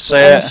there. I can see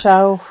it. On the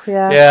shelf,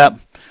 yeah. Yeah,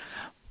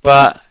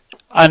 but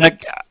I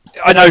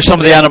know some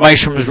of the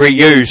animation was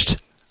reused.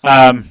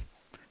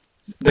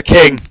 The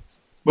King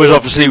was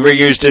obviously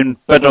reused in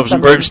Bedknobs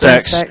and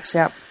Broomsticks.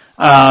 Yeah.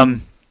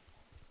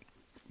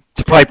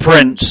 To play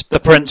the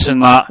Prince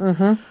in that.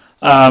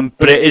 Mm-hmm.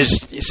 But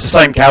it's the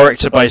same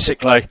character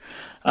basically.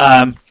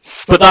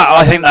 But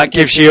I think that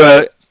gives you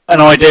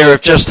an idea of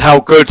just how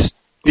good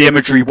the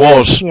imagery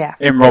was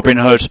in Robin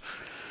Hood.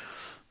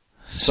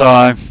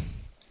 So,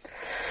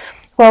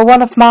 well,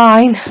 one of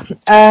mine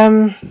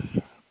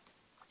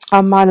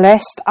on my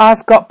list,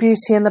 I've got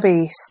Beauty and the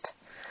Beast.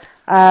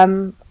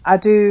 I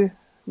do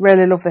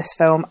really love this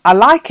film. I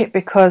like it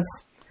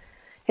because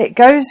it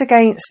goes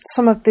against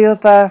some of the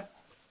other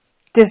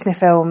Disney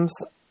films.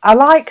 I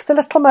like The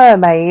Little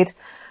Mermaid,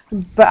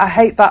 but I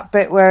hate that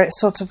bit where it's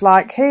sort of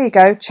like, here you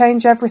go,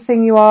 change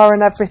everything you are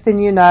and everything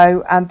you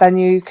know, and then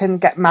you can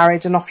get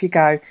married and off you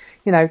go.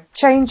 You know,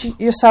 change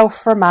yourself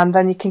for a man,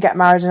 then you can get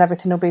married and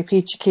everything will be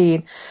peachy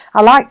keen.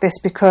 I like this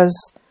because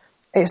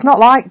it's not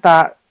like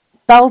that.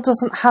 Belle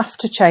doesn't have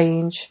to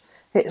change.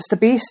 It's the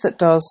Beast that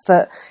does.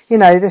 That, you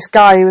know, this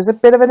guy who was a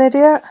bit of an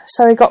idiot,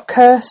 so he got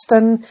cursed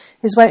and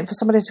he's waiting for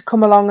somebody to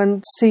come along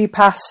and see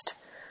past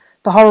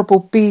the horrible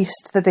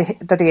beast that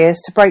he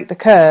is to break the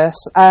curse.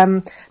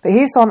 But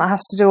he's the one that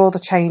has to do all the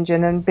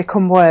changing and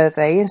become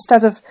worthy,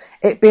 instead of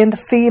it being the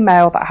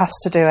female that has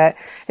to do it.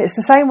 It's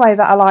the same way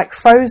that I like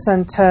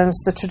Frozen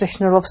turns the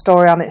traditional love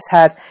story on its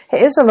head.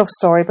 It is a love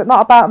story, but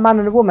not about a man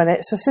and a woman.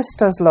 It's a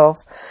sister's love.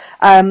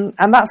 And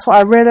that's what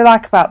I really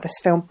like about this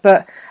film.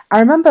 But I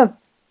remember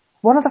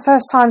one of the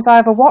first times I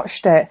ever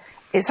watched it,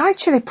 it's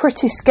actually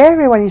pretty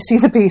scary when you see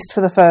the Beast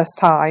for the first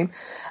time.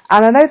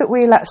 And I know that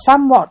we let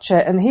Sam watch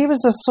it, and he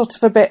was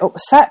a bit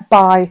upset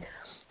by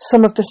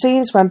some of the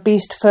scenes when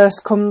Beast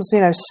first comes,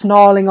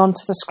 snarling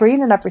onto the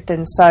screen and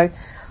everything. So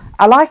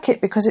I like it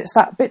because it's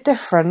that bit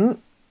different,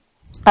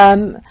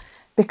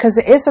 because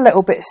it is a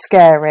little bit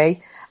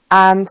scary,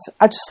 and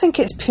I just think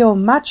it's pure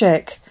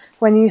magic.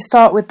 When you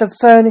start with the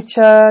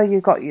furniture,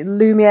 you've got your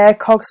Lumiere,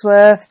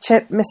 Cogsworth,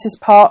 Chip, Mrs.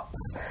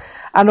 Potts,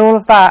 and all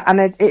of that, and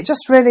it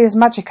just really is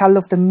magic. I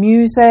love the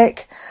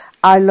music.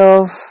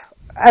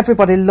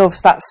 Everybody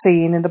loves that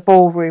scene in the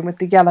ballroom with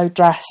the yellow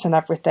dress and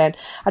everything.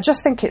 I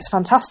just think it's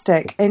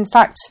fantastic. In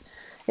fact,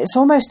 it's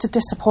almost a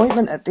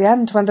disappointment at the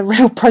end when the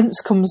real prince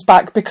comes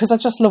back, because I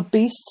just love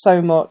Beast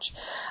so much.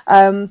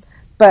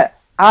 But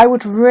I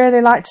would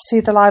really like to see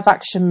the live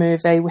action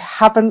movie. We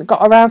haven't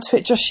got around to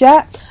it just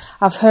yet.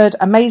 I've heard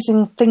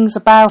amazing things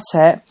about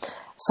it,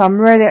 so I'm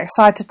really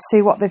excited to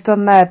see what they've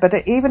done there. But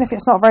even if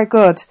it's not very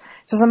good,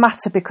 it doesn't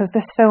matter, because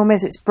this film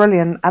it's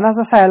brilliant. And as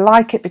I say, I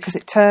like it because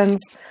it turns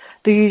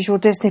the usual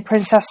Disney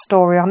princess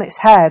story on its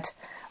head.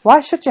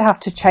 Why should you have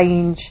to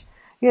change,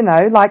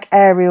 like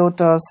Ariel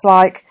does,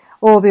 like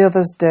all the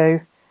others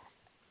do?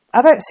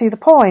 I don't see the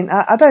point.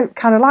 I don't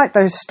kind of like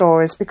those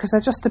stories because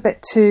they're just a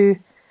bit too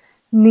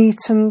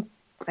neat, and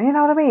you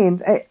know what I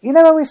mean?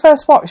 When we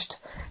first watched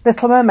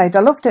Little Mermaid, I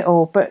loved it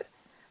all, but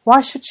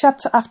why should she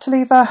have to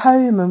leave her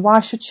home, and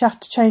why should she have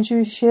to change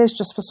who she is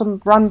just for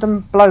some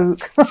random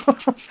bloke?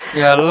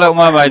 Yeah, Little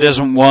Mermaid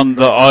isn't one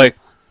that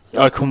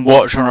I can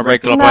watch on a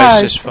regular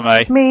basis for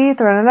me. Me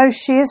either, and I know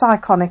she is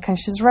iconic and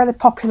she's a really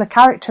popular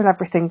character and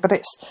everything, but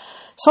it's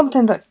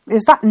something that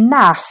is that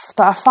naff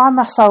that I find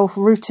myself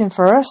rooting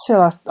for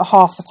Ursula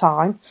half the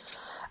time.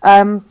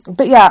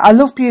 But yeah, I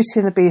love Beauty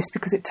and the Beast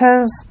because it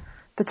turns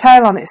the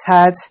tail on its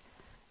head.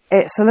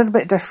 It's a little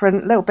bit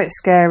different, a little bit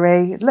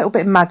scary, a little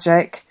bit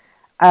magic.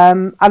 I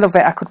love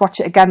it. I could watch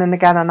it again and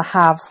again, and I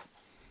have.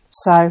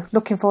 So,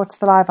 looking forward to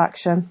the live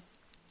action.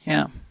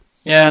 Yeah.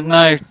 Yeah,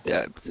 no,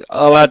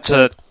 I'll add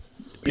to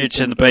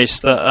Beauty and the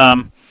Beast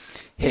that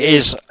it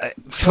is,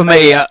 for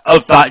me,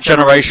 of that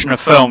generation of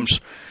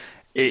films,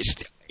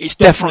 it's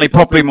definitely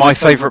probably my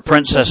favourite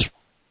princess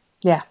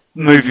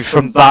movie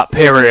from that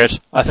period,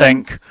 I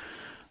think.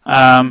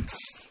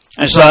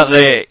 And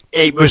certainly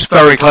it was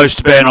very close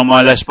to being on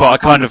my list, but I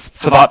kind of,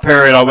 for that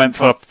period, I went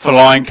for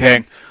Lion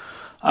King.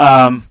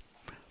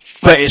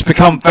 But it's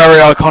become very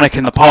iconic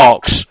in the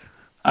parks.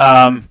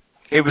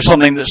 It was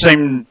something that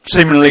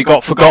seemingly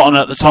got forgotten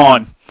at the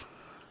time.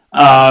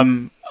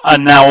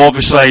 And now,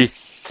 obviously,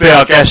 Be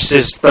Our Guest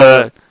is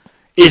the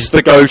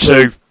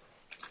go-to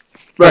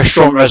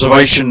restaurant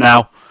reservation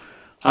now.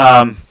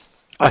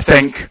 I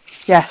think.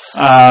 Yes.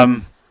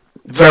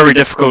 Very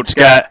difficult to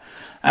get.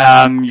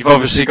 You've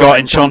obviously got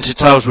Enchanted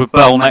Tales with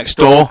Belle next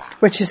door,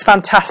 which is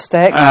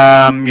fantastic.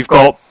 You've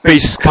got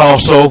Beast's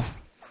Castle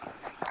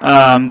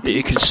that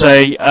you can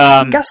see.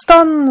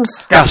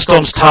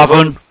 Gaston's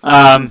Tavern.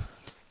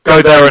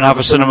 Go there and have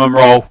a cinnamon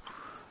roll.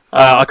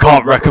 I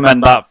can't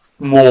recommend that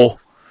more.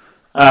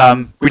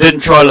 We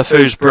didn't try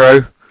LeFou's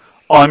Brew.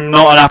 I'm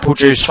not an apple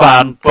juice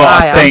fan, but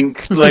I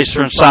think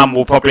Lisa and Sam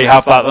will probably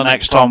have that the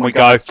next time we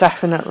go.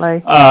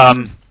 Definitely.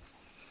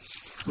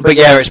 But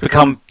yeah, it's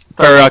become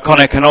very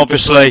iconic, and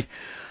obviously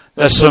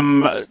there's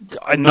some.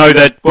 I know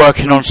they're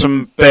working on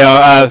some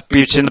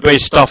Beauty and the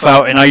Beast stuff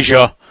out in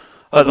Asia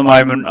at the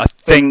moment. I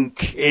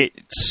think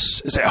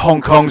is it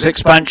Hong Kong's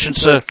expansion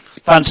to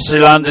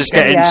Fantasyland is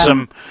getting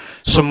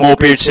some more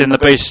Beauty and the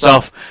Beast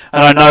stuff,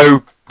 and I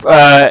know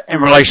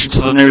in relation to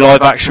the new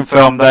live action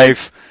film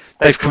they've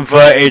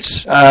converted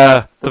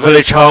the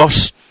Village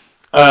House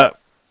at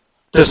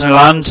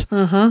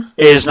Disneyland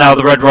is now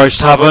the Red Rose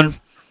Tavern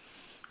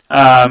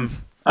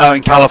out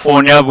in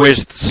California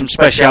with some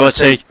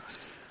speciality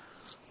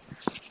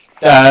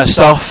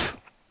stuff,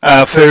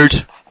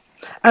 food.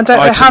 And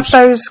don't items. They have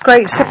those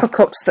great sipper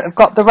cups that have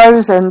got the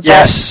rose in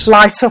that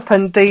light up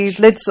and the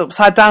lid's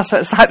upside down, so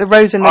it's like the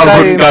rose in the dome? I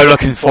wouldn't go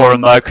looking for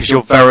them though, because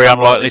you're very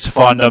unlikely to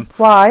find them.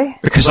 Why?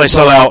 Because they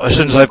sell out as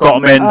soon as they've got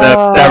them in.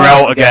 They're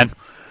out again.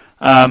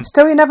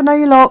 Still, you never know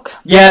your luck.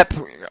 Yep.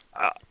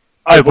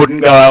 I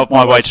wouldn't go out of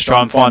my way to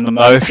try and find them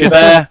though. If you're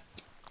there,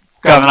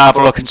 go and have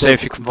a look and see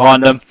if you can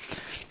find them.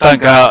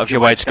 Don't go out of your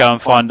way to go and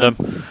find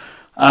them.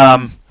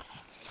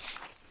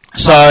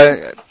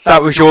 So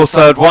that was your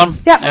third one.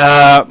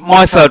 Yeah.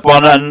 My third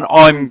one,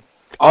 and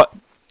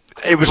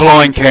it was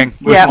Lion King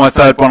was my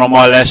third one on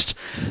my list.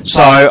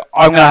 So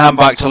I'm going to hand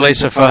back to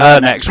Lisa for her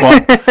next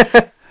one.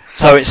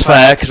 So it's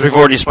fair because we've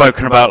already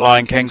spoken about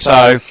Lion King.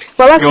 So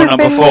you're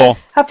number 4.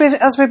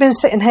 As we've been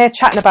sitting here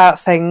chatting about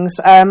things,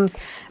 I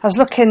was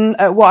looking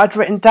at what I'd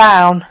written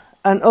down,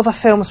 and other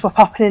films were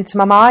popping into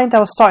my mind. I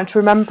was starting to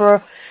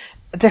remember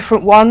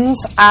different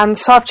ones, and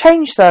so I've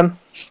changed them.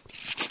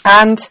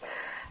 And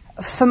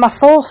for my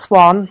fourth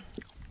one,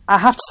 I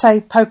have to say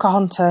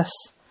Pocahontas.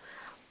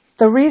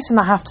 The reason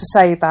I have to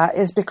say that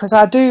is because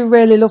I do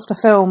really love the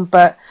film,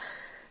 but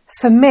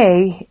for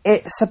me,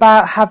 it's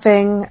about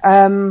having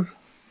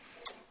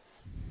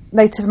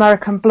Native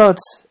American blood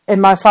in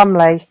my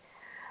family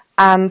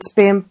and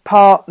being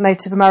part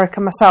Native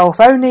American myself,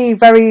 only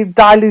very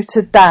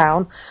diluted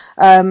down.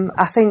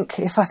 I think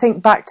if I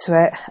think back to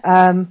it,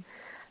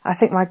 I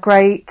think my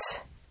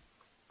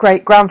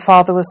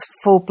great-great-grandfather was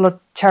full-blood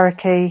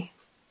Cherokee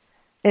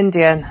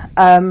Indian.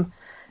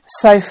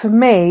 So for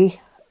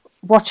me,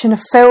 watching a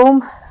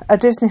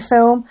Disney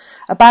film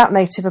about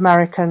Native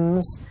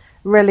Americans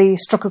really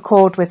struck a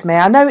chord with me.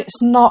 I know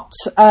it's not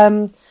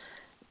 100%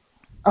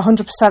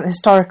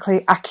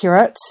 historically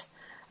accurate,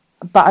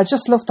 but I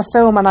just love the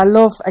film, and I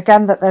love,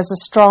 again, that there's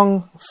a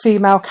strong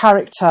female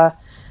character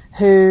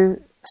who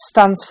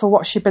stands for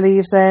what she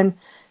believes in,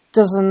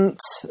 doesn't,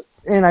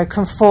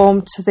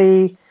 conform to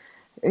the,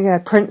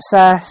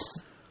 princess,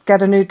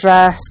 get a new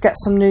dress, get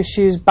some new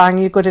shoes, bang,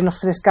 you're good enough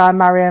for this guy,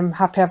 marry him,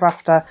 happy ever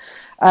after.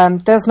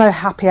 There's no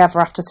happy ever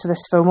after to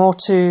this film, or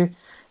to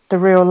the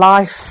real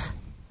life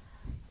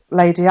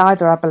lady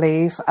either, I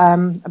believe.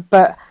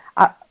 But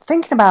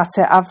thinking about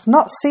it, I've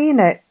not seen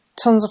it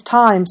tons of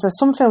times. There's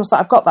some films that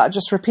I've got that I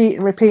just repeat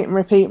and repeat and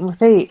repeat and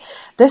repeat.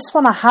 This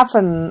one I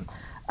haven't,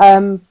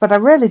 but I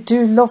really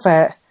do love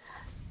it.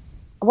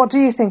 What do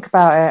you think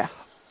about it?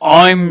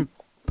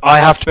 I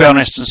have to be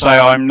honest and say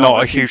I'm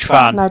not a huge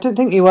fan. No, I didn't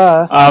think you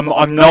were.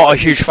 I'm not a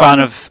huge fan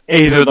of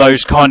either of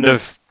those kind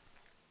of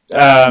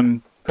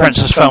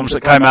princess films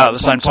that came out at the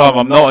same time.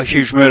 I'm not a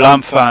huge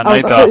Mulan fan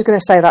either. I thought you were going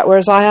to say that,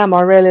 whereas I am.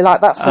 I really like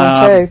that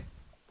film too.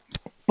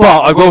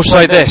 But I will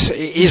say this, it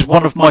is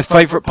one of my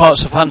favourite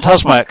parts of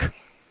Fantasmic.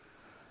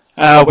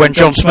 When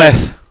John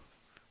Smith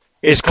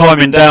is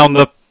climbing down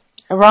the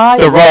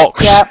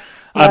rocks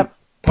and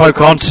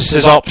Pocahontas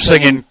is up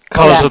singing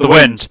Colours of the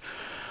Wind.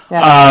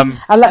 Yeah.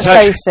 And let's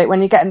face it,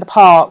 when you get in the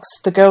parks,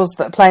 the girls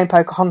that are playing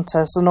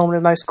Pocahontas are normally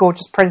the most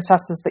gorgeous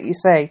princesses that you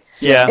see.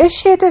 Yeah. Is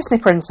she a Disney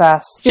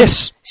princess?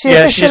 Yes. She's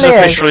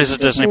officially a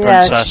Disney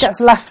princess. Yeah, she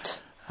gets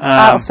left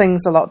out of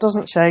things a lot,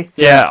 doesn't she?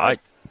 Yeah,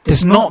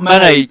 there's not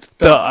many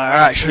that are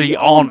actually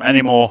on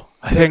anymore.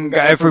 I think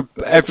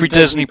every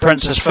Disney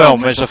princess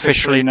film is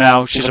officially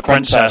now she's a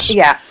princess.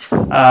 Yeah.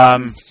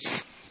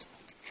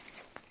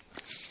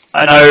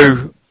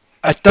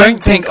 I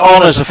don't think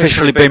Anna's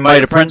officially been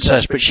made a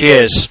princess, but she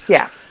is.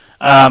 Yeah.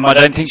 I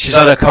don't think she's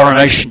had her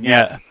coronation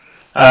yet.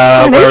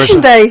 Coronation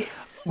Day.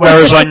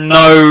 Whereas I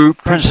know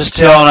Princess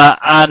Tiana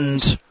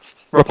and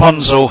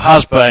Rapunzel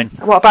has been.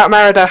 What about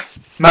Merida?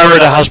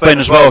 Merida has been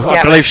as well. Yep.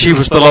 I believe she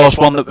was the last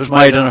one that was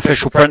made an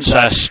official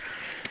princess.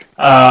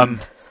 So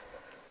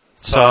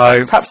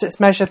perhaps it's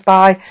measured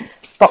by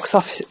box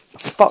office.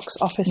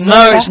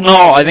 No, it's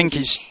not. I think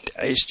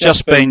it's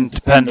just been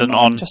dependent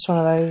on just one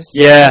of those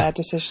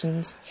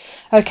decisions.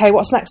 Okay,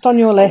 what's next on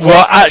your list?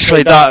 Well,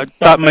 actually,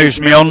 that moves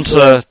me on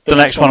to the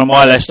next one on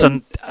my list,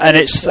 and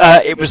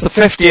it was the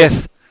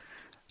 50th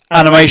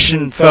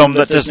animation film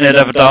that Disney had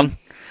ever done.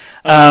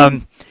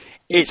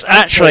 It's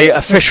actually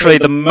officially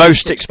the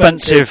most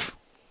expensive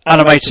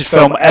animated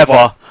film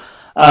ever,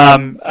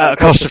 at a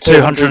cost of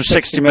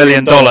 $260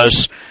 million,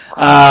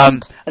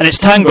 and it's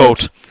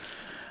Tangled.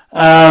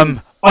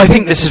 I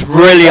think this is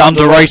really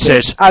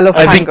underrated. I love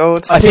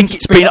Tangled. I think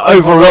it's been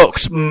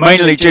overlooked,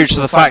 mainly due to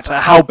the fact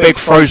of how big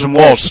Frozen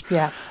was.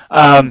 Yeah.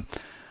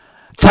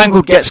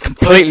 Tangled gets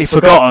completely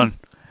forgotten.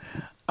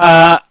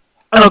 And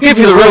I'll give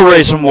you the real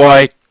reason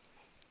why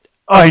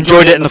I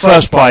enjoyed it in the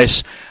first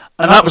place,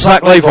 and that was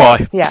Zach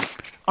Levi. Yeah.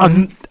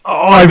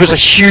 I was a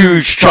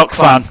huge Chuck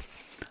fan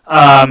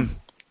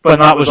when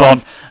that was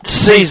on. To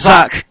see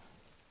Zach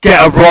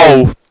get a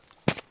role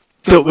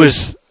that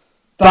was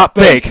that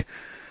big,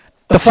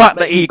 the fact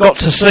that he got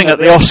to sing at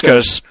the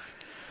Oscars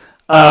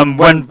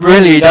when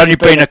really he'd only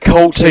been a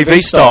cult TV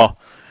star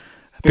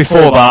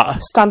before that.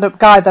 Stand-up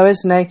guy though,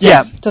 isn't he?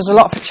 Yeah. Does a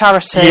lot for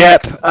charity.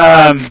 Yep.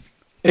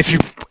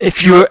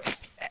 If you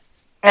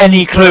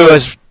any clue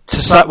as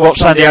to what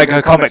San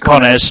Diego Comic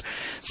Con is,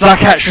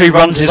 Zach actually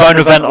runs his own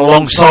event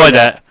alongside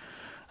it,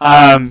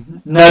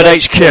 Nerd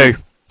HQ,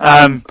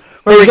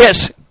 where he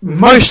gets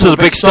most of the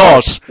big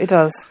stars. He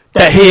does.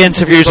 That he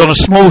interviews on a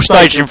small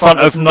stage in front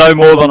of no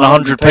more than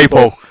 100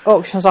 people.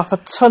 Auctions off a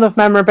ton of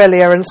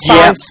memorabilia and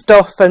signed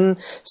stuff and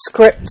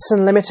scripts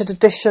and limited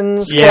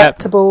editions,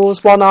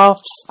 collectibles,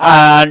 one-offs.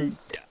 And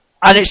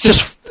it's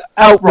just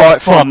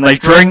outright fun. They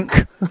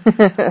drink.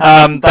 They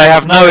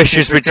have no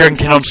issues with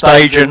drinking on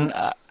stage, and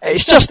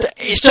it's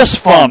just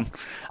fun.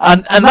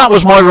 And that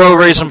was my real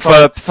reason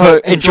for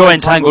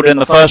enjoying Tangled in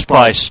the first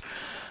place.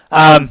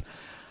 But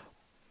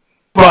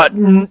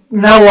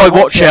now I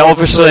watch it,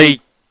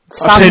 obviously,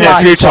 I've seen it a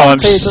few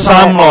times.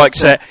 Sam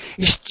likes it.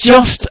 It's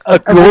just a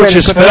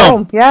gorgeous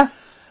film. Yeah.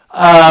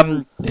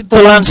 The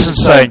lantern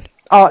scene.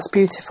 Oh, it's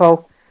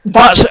beautiful.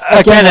 That,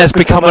 again, has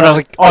become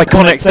an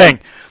iconic thing.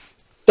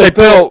 They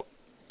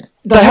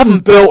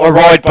haven't built a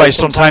ride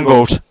based on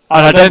Tangled,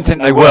 and I don't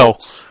think they will.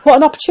 What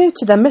an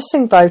opportunity they're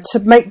missing, though, to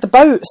make the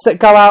boats that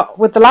go out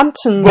with the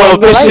lanterns. Well,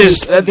 this is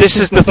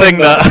the thing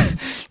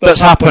that's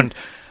happened.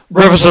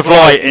 Rivers of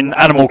Light in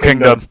Animal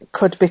Kingdom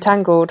could be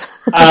Tangled.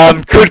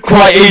 Could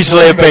quite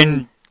easily have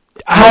been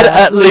had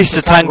at least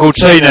a Tangled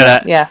scene in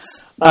it. Yes.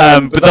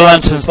 With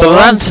the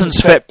lanterns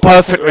fit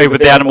perfectly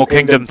with the Animal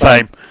Kingdom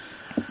theme.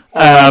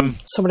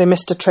 Somebody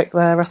missed a trick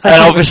there, I think.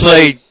 And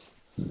obviously,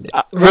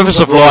 Rivers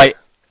of Light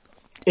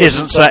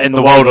isn't set in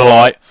the World of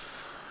Light.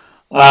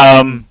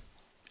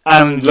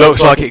 and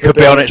looks like it could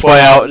be on its way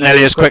out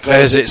nearly as quickly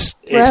as it's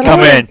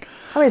come in.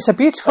 I mean, it's a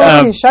beautiful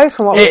looking show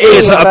from what we've seen. It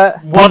is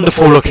a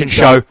wonderful looking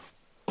show,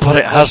 but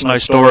it has no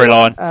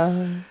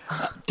storyline.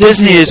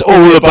 Disney is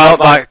all about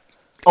that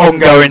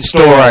ongoing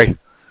story.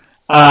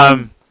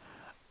 And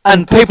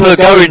people are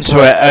going to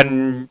it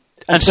and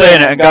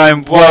seeing it and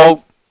going,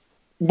 well,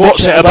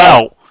 what's it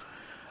about?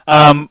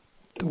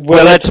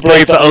 We're led to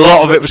believe that a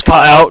lot of it was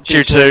cut out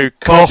due to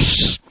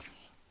costs,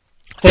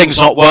 things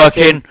not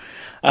working.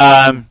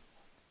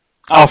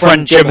 Our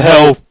friend Jim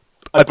Hill,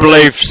 I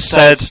believe,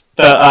 said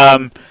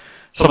that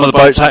some of the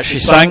boats actually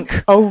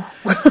sank. Oh.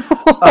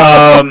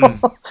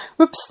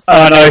 Whoops.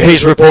 I know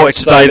he's reported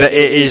today that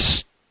it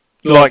is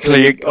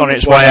likely on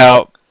its way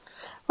out.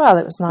 Well,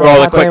 it was nice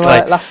rather idea quickly.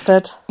 while it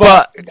lasted.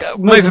 But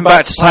moving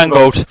back to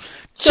Tangled,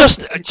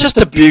 just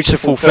a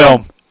beautiful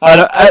film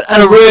and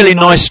a really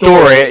nice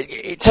story.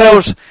 It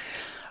tells.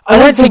 I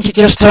don't think it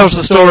just tells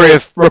the story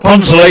of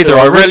Rapunzel either.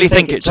 I really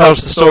think it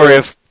tells the story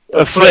of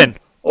Flynn,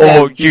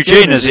 or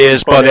Eugene as he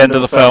is by the end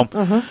of the film.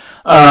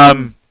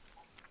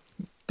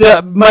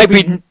 That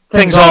maybe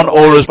things aren't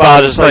all as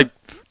bad as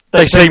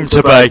they seem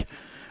to be,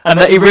 and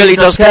that he really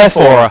does care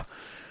for her.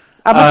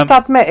 I must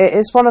admit, it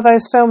is one of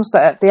those films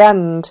that at the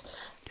end,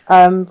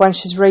 when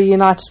she's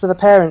reunited with her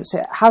parents,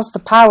 it has the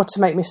power to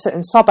make me sit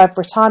and sob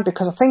every time,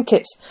 because I think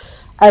it's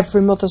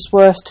every mother's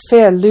worst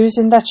fear,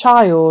 losing their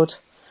child.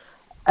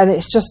 And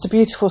it's just a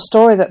beautiful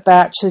story that they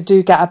actually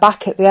do get her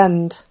back at the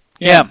end.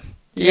 Yeah,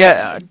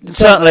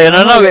 certainly. And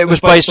I know it was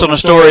based on a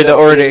story that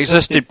already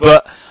existed,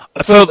 but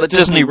I felt that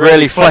Disney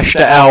really fleshed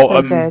it out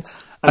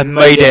and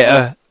made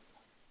it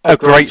a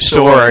great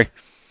story.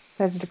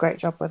 They did a great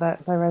job with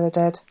it. They really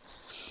did.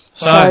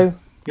 So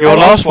your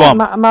last one.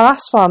 My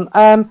last one.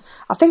 I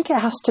think it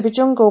has to be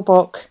Jungle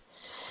Book.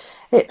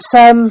 It's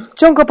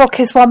Jungle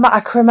Book is one that I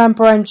can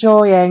remember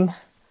enjoying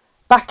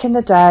back in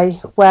the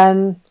day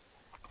when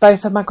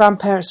both of my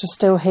grandparents were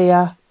still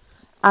here,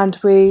 and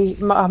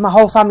my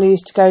whole family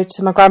used to go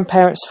to my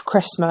grandparents for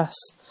Christmas,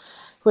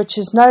 which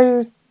is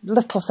no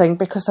little thing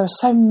because there were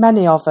so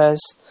many of us.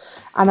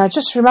 And I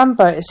just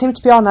remember it seemed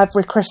to be on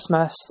every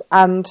Christmas,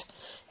 and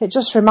it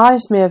just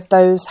reminds me of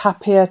those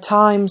happier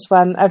times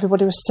when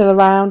everybody was still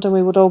around and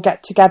we would all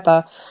get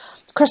together.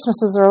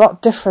 Christmases are a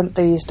lot different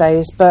these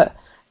days, but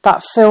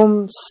that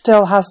film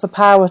still has the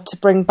power to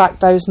bring back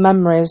those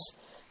memories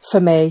for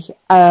me.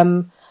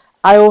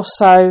 I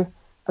also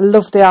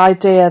love the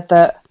idea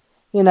that,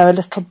 a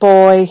little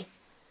boy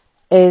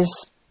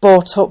is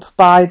brought up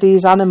by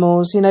these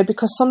animals,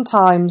 because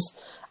sometimes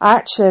I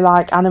actually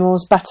like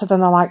animals better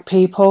than I like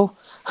people.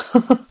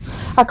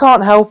 I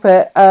can't help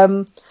it.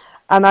 And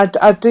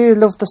I do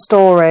love the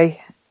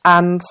story.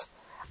 And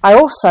I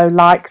also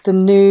like the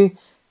new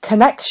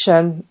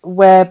connection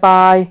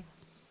whereby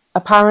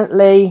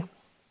apparently,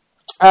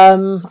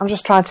 I'm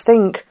just trying to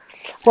think,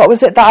 what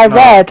was it that I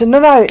read?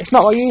 No, it's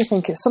not what you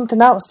think. It's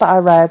something else that I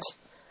read.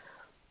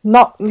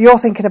 Not you're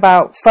thinking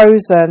about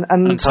Frozen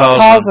and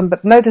Tarzan,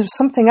 but no, there's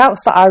something else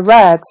that I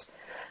read,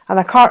 and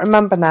I can't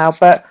remember now.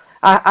 But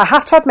I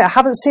have to admit, I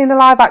haven't seen the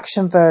live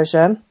action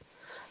version,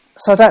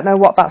 so I don't know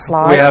what that's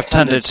like. We have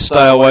tended to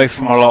stay away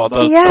from a lot of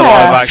the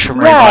live action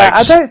remakes. Yeah,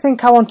 I don't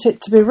think I want it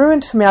to be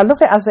ruined for me. I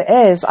love it as it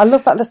is. I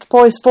love that little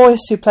boy's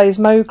voice who plays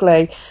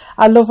Mowgli.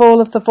 I love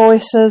all of the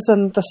voices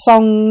and the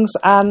songs,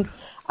 and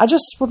I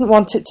just wouldn't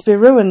want it to be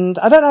ruined.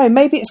 I don't know,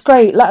 maybe it's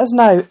great. Let us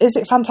know. Is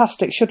it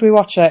fantastic? Should we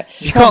watch it?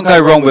 You can't go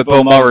wrong with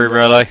Bill Murray,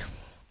 really.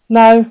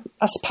 No,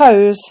 I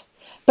suppose.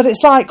 But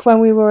it's like when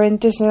we were in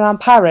Disneyland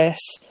Paris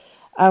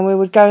and we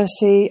would go and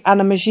see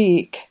Anna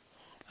Magique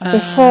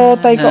before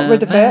they got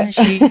rid of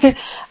it.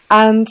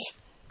 And,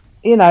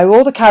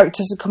 all the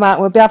characters would come out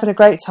and we'd be having a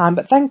great time.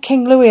 But then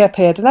King Louis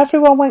appeared and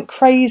everyone went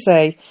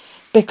crazy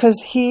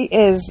because he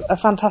is a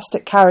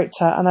fantastic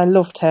character and I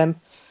loved him.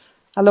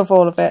 I love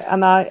all of it,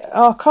 and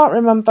I can't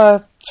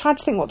remember. Trying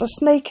to think what the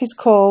snake is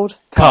called.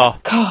 Car,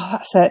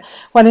 that's it.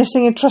 When he's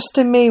singing "Trust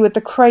in Me" with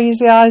the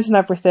crazy eyes and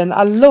everything,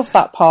 I love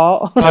that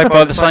part. Played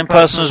by the same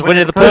person as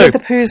Winnie the Pooh. Winnie the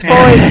Pooh's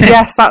voice,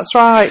 yes, that's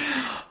right.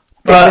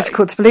 It's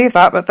difficult to believe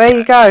that, but there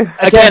you go.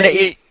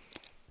 Again,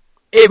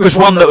 it was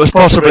one that was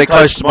possibly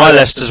close to my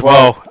list as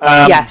well.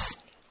 Yes,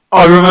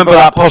 I remember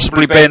that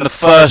possibly being the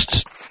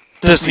first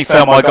Disney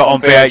film I got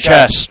on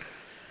VHS.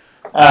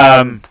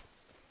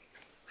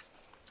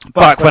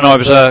 Back when I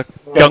was a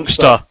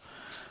youngster.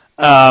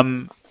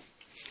 And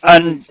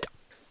I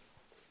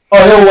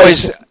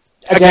always,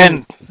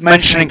 again,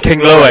 mentioning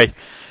King Louis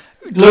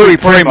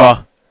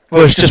Prima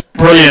was just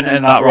brilliant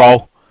in that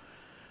role.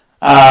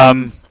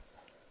 And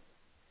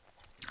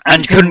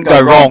you couldn't go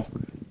wrong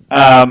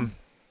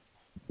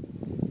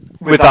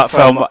with that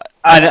film.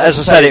 And as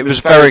I said, it was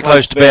very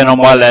close to being on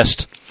my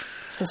list.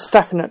 It's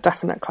a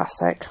definite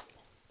classic.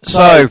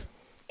 So,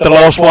 the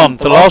last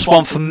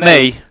one for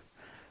me,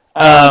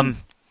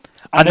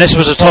 and this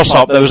was a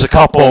toss-up. There was a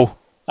couple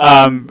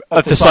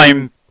of the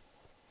same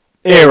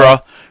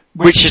era,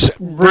 which is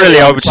really,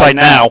 I would say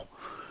now,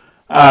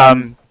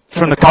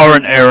 from the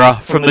current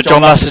era, from the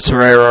John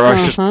Lasseter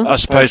era, I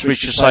suppose we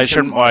should say,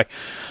 shouldn't we?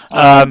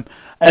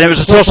 And it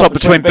was a toss-up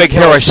between Big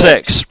Hero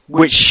 6,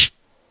 which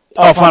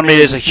our family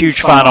is a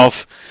huge fan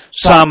of.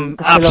 Sam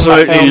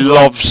absolutely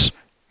loves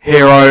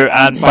Hero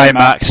and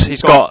Baymax.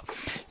 He's got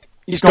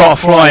a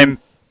flying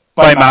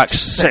Baymax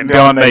sitting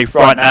behind me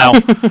right now.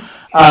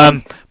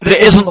 But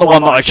it isn't the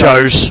one that I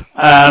chose.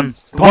 The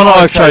one that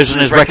I've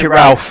chosen is Wreck-It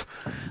Ralph.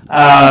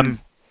 And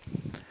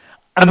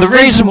the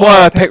reason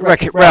why I picked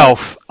Wreck-It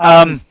Ralph,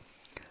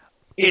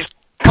 it's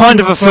kind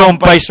of a film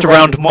based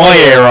around my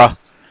era,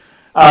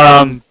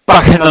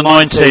 back in the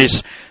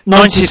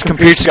 90s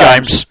computer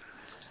games.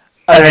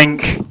 I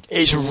think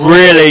was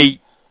really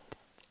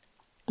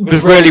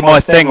my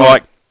thing,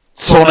 like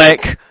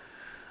Sonic.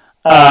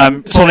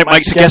 Sonic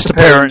makes a guest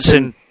appearance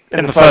in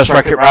the first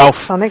Wreck-It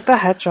Ralph. Sonic the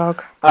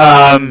Hedgehog.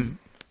 And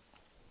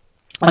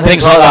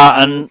things like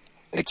that, and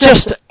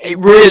it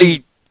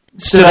really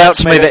stood out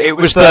to me that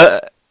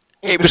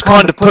it was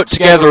kind of put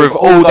together of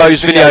all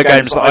those video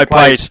games that I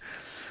played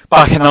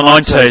back in the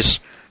 90s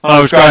when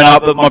I was growing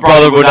up, that my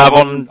brother would have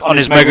on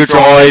his Mega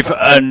Drive,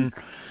 and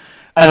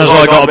as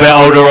I got a bit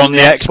older, on the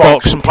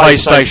Xbox and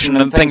PlayStation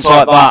and things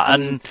like that,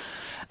 and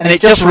it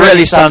just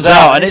really stands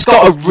out, and it's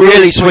got a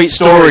really sweet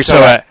story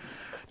to it,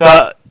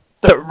 that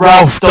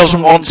Ralph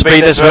doesn't want to be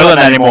this villain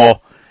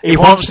anymore. He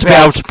wants to be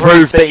able to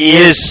prove that he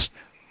is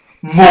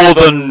more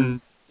than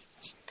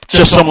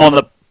just someone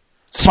that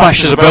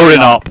smashes a building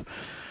up.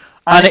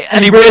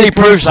 And he really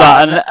proves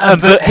that.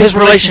 And his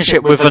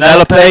relationship with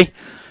Vanellope,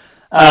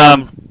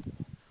 and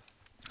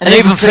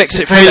even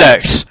Fix-It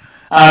Felix,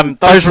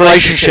 those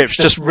relationships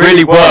just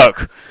really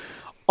work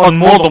on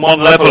more than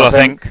one level, I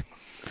think.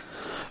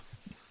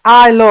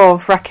 I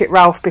love Wreck-It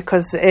Ralph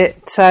because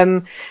it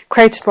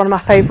created one of my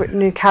favourite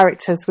new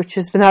characters, which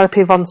is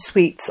Vanellope Von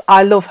Sweets.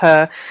 I love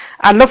her.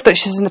 I love that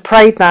she's in the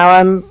parade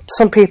now.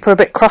 Some people are a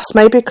bit cross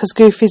maybe because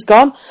Goofy's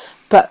gone,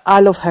 but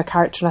I love her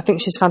character and I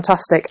think she's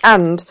fantastic.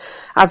 And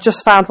I've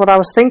just found what I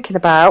was thinking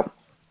about,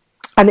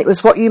 and it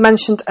was what you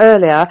mentioned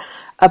earlier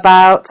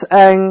about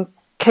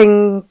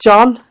King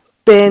John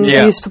being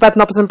used for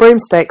bedknobs and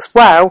broomsticks.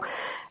 Well,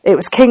 it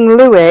was King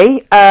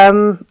Louis,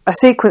 a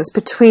sequence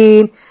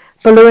between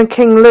Baloo and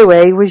King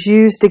Louis was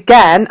used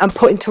again and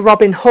put into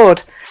Robin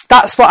Hood.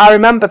 That's what I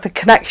remember, the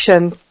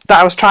connection that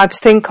I was trying to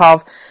think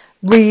of,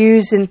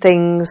 reusing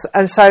things.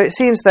 And so it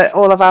seems that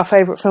all of our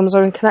favourite films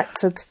are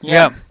connected,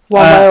 one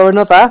way or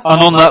another.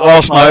 And on that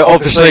last note,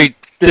 obviously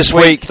this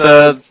week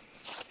the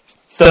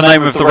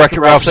name of the Wreck-It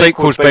Ralph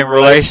sequel has been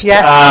released.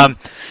 Yes.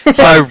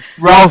 So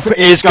Ralph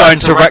is going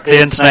to wreck the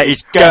internet.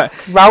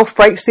 Ralph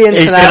breaks the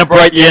internet. He's going to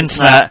break the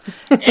internet.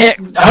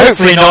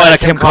 Hopefully not in a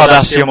Kim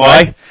Kardashian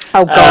way.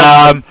 Oh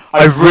God.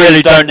 I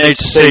really don't need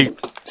to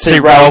see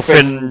Ralph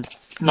in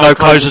no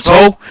clothes at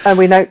all. And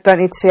we don't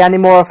need to see any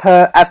more of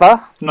her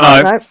ever.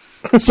 No.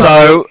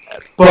 So,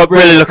 but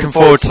really looking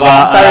forward to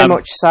that. Very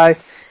much so.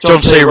 John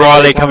C.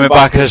 Reilly coming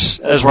back as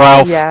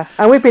Ralph. Yeah,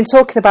 and we've been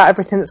talking about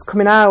everything that's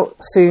coming out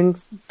soon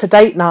for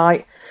date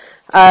night,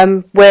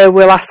 where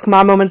we'll ask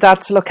my mum and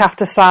dad to look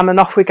after Sam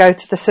and off we go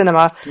to the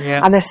cinema.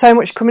 Yeah. And there's so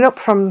much coming up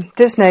from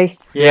Disney.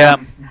 Yeah.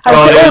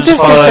 All Disney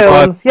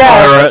films.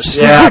 Pirates,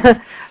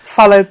 yeah.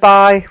 Followed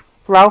by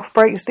Ralph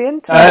Breaks the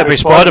Internet. It'll be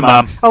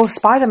Spider-Man. Oh,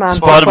 Spider-Man.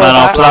 Spider-Man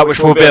after that, which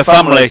will be a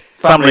family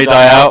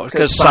day out,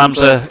 because Sam's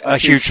a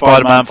huge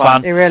Spider-Man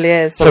fan. He really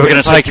is. So we're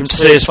going to take him to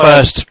see his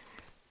first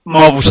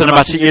Marvel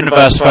Cinematic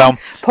Universe film.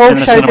 Paul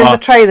showed him the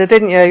trailer,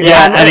 didn't you?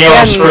 Yeah, and he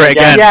asked for it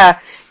again. Yeah,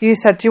 you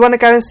said, do you want to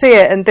go and see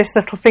it? And this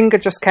little finger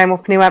just came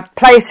up and he went,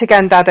 play it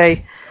again,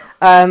 Daddy.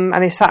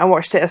 And he sat and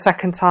watched it a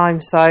second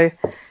time, so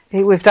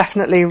we've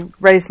definitely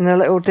raising a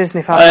little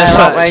Disney fan there,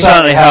 aren't we?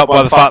 Certainly helped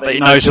by the fact that he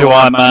knows who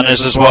Iron Man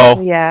is as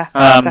well. Yeah,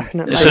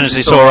 definitely. As soon as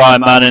he saw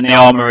Iron Man in the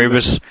armour, he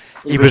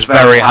was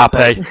very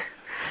happy.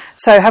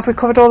 So have we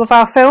covered all of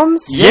our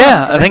films?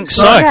 Yeah, I think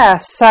so. Yeah,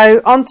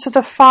 so on to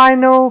the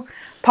final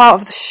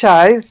part of the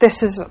show.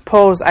 This is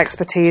Paul's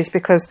expertise,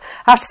 because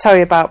I have to tell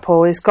you about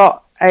Paul. He's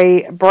got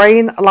a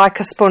brain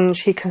like a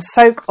sponge. He can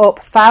soak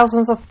up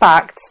thousands of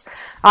facts.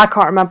 I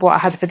can't remember what I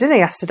had for dinner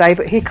yesterday,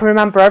 but he can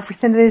remember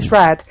everything that he's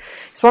read.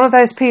 He's one of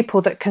those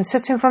people that can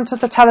sit in front of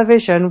the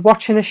television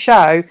watching a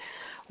show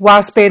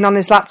whilst being on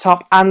his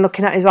laptop and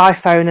looking at his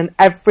iPhone, and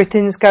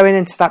everything's going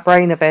into that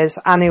brain of his,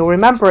 and he'll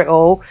remember it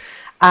all.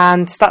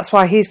 And that's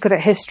why he's good at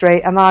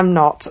history and I'm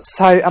not.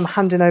 So I'm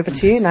handing over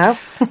to you now.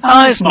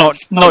 It's not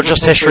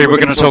just history. We're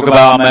going to talk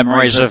about our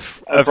memories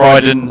of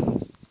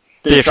riding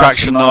the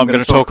attraction that I'm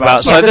going to talk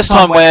about. So this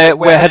time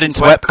we're heading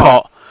to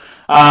Epcot.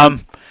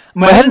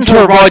 We're heading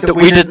to a ride that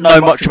we didn't know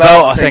much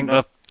about, I think,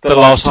 the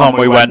last time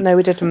we went. No,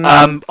 we didn't.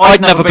 I'd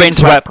never been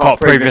to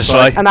Epcot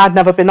previously. And I'd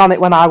never been on it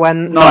when I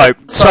went. No.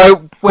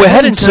 So we're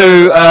heading to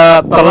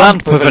the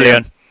Land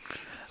Pavilion.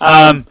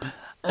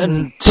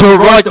 And to a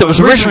ride that was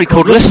originally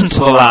called Listen to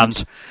the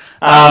Land.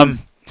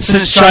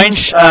 Since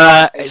change,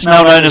 it's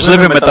now known as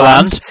Living with the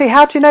Land. See,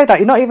 how do you know that?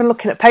 You're not even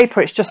looking at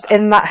paper, it's just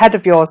in that head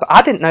of yours.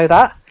 I didn't know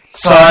that.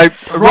 So,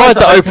 a ride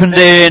that opened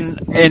in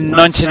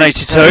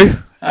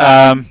 1982.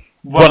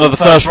 One of the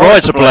first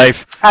rides, I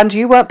believe. And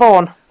you weren't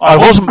born. I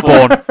wasn't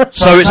born.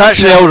 So it's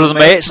actually older than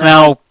me. It's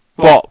now,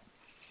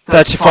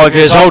 35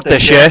 years old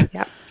this year.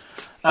 Yep.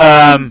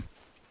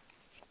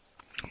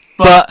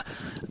 But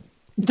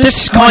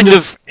this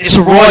it's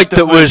a ride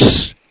that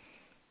was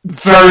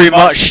very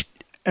much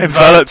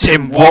enveloped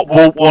in what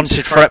Walt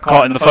wanted for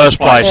Epcot in the first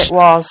place. It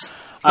was.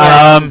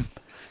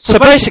 So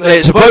basically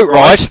it's a boat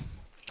ride.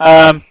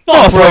 Not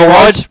a thrill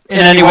ride in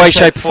any way,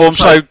 shape or form,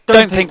 so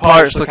don't think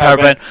Pirates of the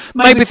Caribbean.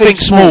 Maybe think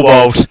Small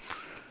World.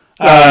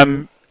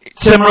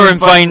 Similar in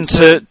vein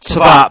to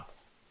that,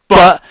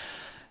 but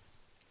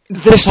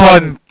this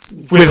time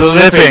with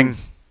living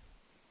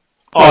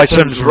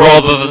items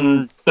rather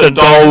than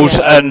dolls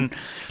and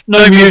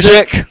no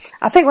music.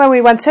 I think when we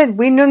went in,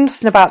 we knew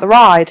nothing about the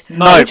ride.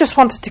 No. We just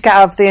wanted to get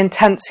out of the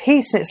intense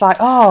heat, and it's like,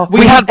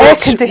 we had air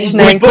booked,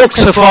 conditioning. We booked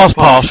a fast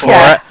pass for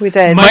Yeah, it, we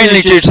did.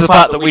 mainly due to the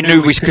fact that we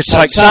knew we could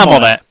take Sam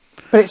on it.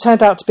 But it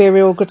turned out to be a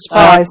real good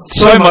surprise.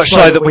 So much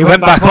so that we went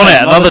back on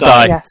it another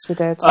day. Yes, we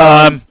did.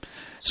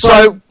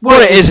 So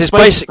what it is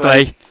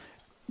basically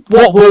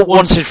what Walt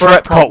wanted for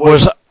Epcot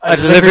was a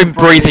living,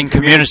 breathing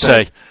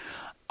community,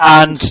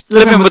 and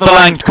Living with the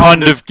Land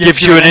kind of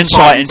gives you an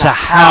insight into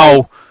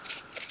how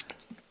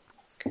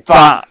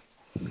that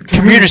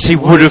community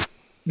would have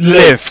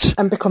lived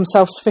and become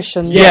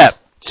self-sufficient. Yeah.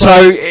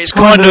 So it's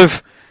kind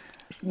of,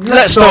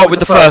 let's start with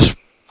the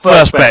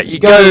first bit. You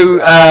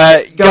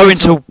go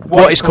into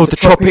what is called the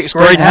Tropics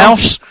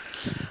Greenhouse,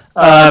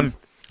 and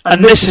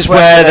this is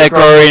where they're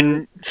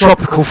growing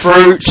tropical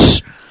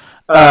fruits.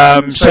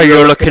 So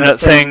you're looking at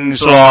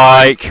things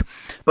like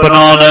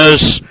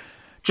bananas,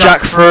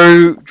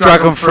 jackfruit,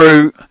 dragon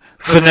fruit,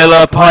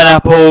 vanilla,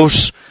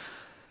 pineapples,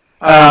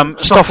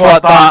 stuff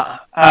like that.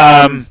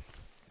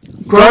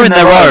 Growing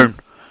their own.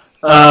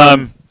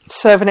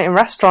 Serving it in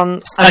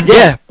restaurants. And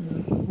yeah,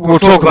 we'll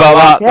talk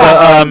about that.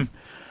 Yeah.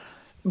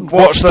 But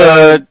what's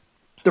the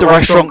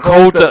restaurant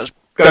called that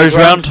goes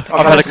round?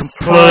 I've had a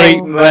complete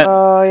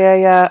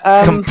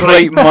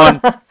complete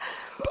mind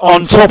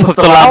on top of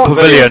the Land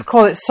Pavilion.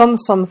 Call it Sun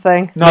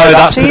something. No,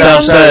 that's the Seasons?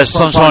 downstairs.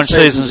 Sunshine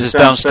Seasons is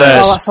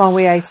downstairs. Oh, that's the one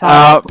we ate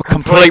at.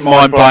 Complete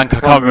mind blank. I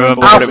can't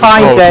remember what it was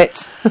I'll called.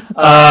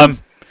 find it.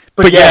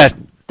 But yeah,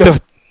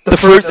 the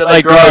fruit that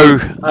they grow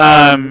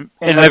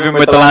in Living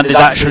with the Land is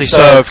actually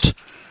served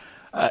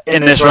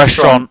in this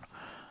restaurant.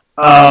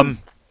 But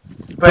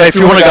if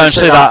you want to go and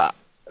see that,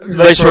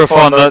 later we'll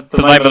find the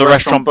name of the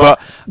restaurant. But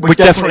we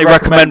definitely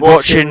recommend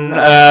watching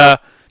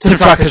Tim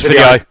Tracker's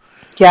video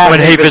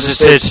when he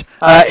visited.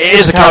 It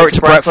is a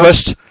character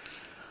breakfast.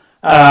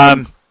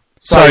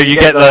 So you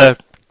get the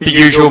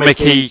usual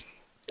Mickey.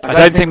 I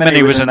don't think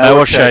Minnie was in there,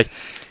 was she?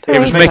 It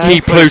was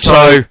Mickey,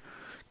 Pluto,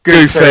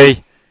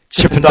 Goofy,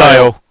 Chip and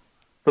Dale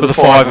were the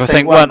five, I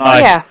think, weren't they?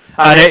 Yeah.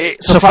 And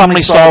it's a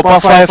family-style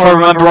buffet, if I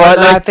remember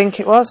rightly. I think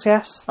it was,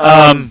 yes.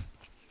 So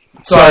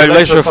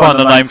Lisa will find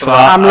the name for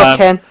that. I'm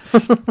looking.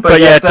 But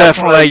yeah,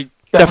 definitely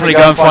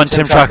go and find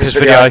Tim Tracker's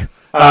video,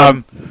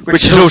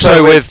 which is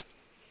also with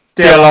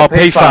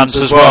DLRP fans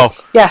as well.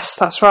 Yes,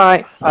 that's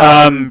right.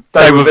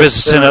 They were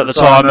visiting at the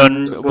time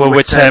and were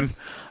with Tim.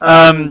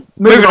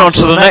 Moving on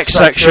to the next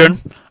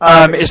section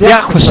is the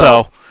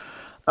Aquacell.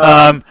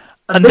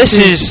 And this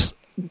is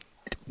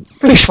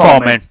fish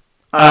farming.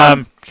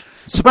 So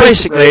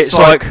basically it's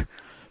like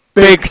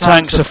big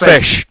tanks of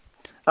fish.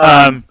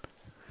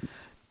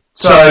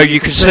 So you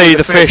can see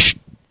the fish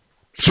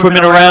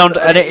swimming around,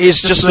 and it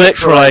is just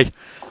literally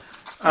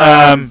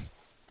that's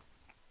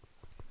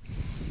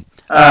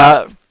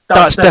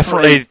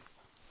definitely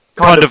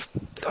kind of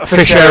a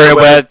fish area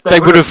where they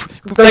would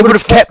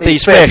have kept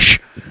these fish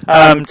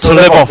to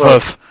live off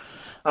of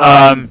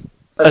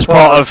as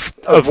part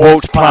of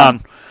Walt's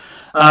plan.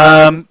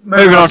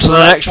 Moving on to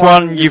the next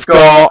one, you've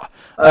got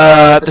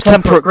the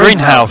Temperate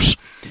Greenhouse.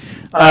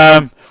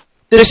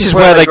 This is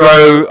where they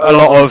grow a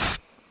lot of,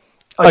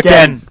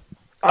 again,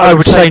 I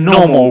would say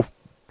normal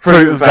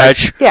fruit and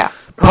veg. Yeah.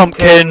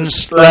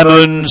 Pumpkins,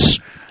 lemons,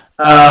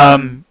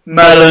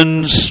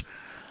 melons,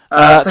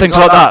 things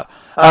like that.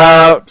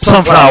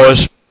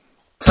 Sunflowers,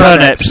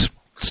 turnips,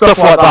 stuff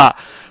like that.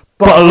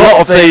 But a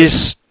lot of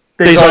these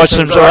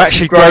items are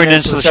actually grown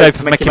into the shape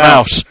of Mickey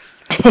Mouse.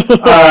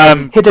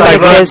 Hidden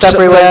Mickeys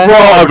everywhere.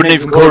 Well, I wouldn't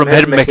even call them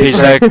hidden Mickeys.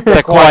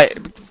 They're quite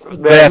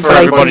there for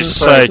everybody to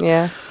see.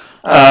 Yeah.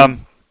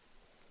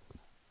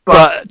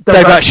 But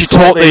they've actually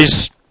taught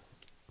these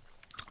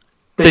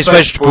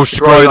vegetables to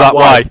grow that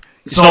way.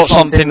 It's not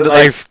something that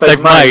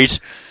they've made.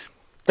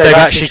 They've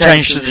actually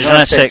changed the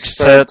genetics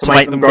to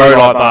make them grow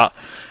like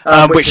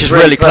that, which is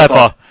really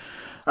clever.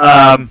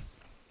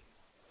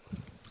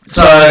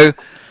 So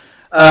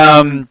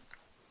the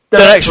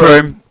next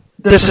room,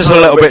 this is a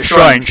little bit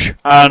strange,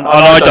 and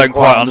I don't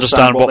quite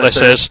understand what this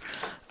is.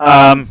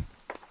 But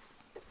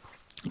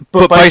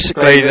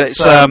basically,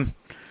 it's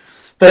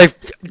they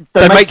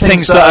make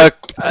things that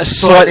are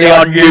slightly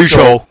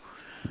unusual.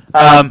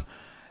 The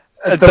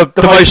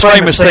most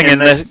famous thing in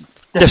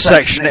this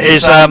section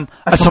is a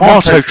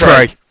tomato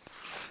tree,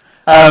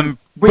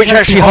 which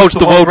actually holds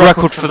the world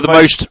record for the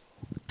most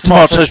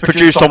tomatoes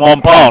produced on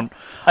one plant,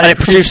 and it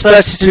produced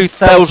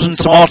 32,000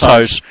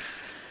 tomatoes.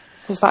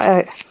 Is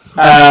that it?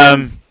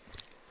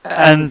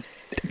 And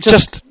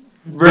just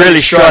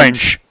really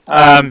strange.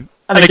 And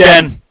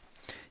again,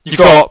 you've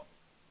got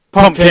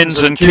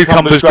pumpkins and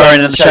cucumbers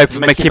growing in the shape of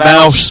Mickey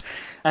Mouse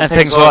and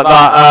things like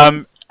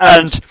that.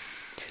 And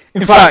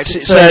in fact,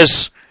 it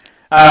says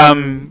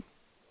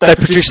they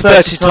produce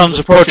 30 tons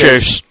of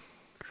produce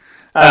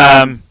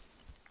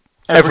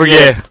every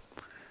year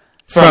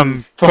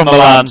from the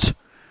land,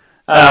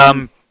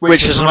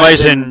 which is an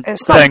amazing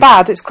It's thing. not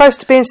bad. It's close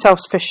to being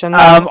self-sufficient.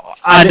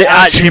 And it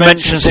actually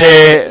mentions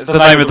here the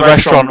name of the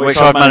restaurant, which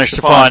I've managed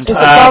to find. Is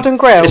it Garden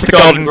Grill? It's the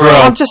Garden Grill.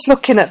 I'm just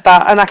looking at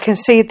that, and I can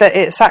see that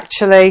it's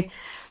actually.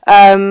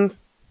 I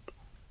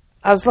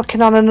was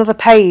looking on another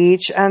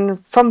page,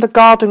 and from the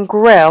Garden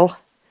Grill,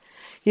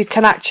 you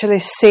can actually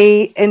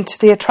see into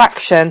the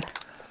attraction.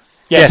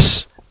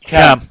 Yes, you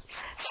can.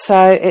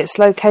 So it's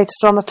located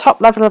on the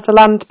top level of the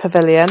land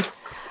pavilion,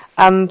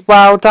 and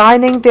while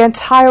dining, the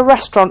entire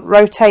restaurant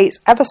rotates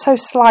ever so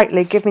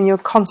slightly, giving you a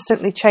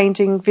constantly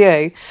changing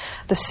view.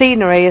 The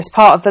scenery is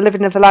part of the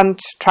Living of the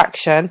Land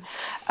attraction,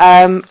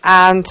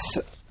 and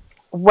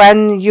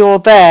when you're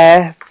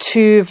there,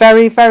 two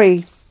very,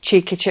 very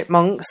cheeky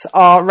chipmunks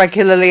are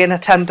regularly in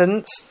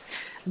attendance,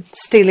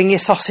 stealing your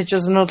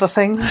sausages and other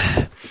things.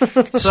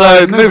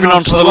 So moving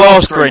on to the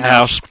last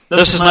greenhouse,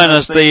 this is known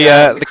as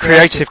the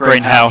creative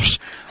greenhouse.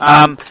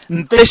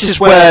 This is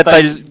where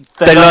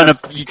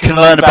you can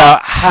learn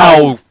about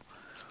how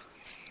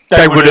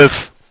they would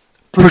have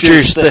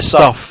produced this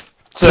stuff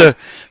for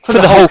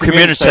the whole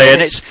community,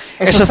 and it's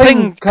a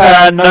thing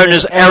known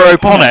as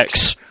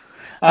aeroponics,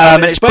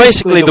 and it's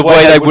basically the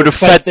way they would have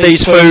fed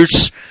these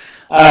foods.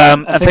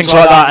 And things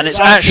like that, and it's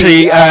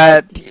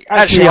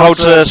actually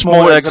holds a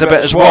small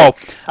exhibit as well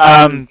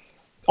on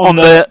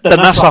the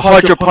NASA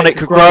hydroponic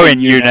growing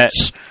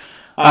units,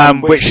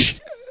 which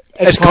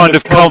has kind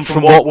of come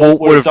from what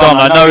Walt would have done.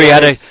 I know he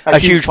had a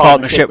huge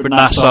partnership with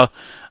NASA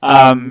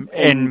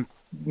in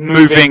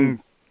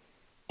moving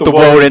the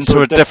world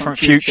into a different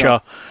future.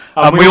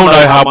 We all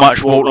know how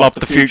much Walt loved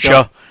the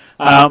future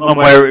and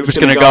where it was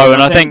going to go,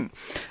 and I think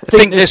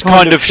this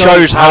kind of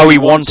shows how he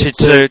wanted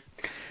to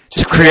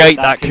create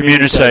that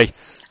community.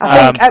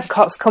 I think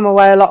Epcot's come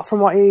away a lot from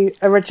what he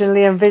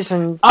originally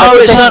envisioned. Oh,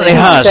 it certainly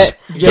has.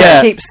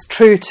 It keeps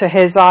true to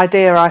his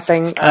idea, I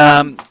think.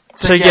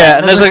 So yeah,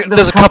 and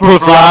there's a couple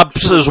of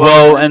labs as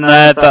well in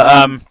there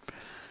that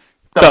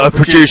are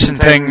producing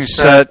things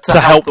to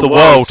help the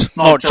world,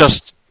 not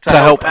just to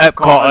help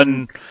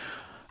Epcot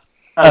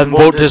and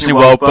Walt Disney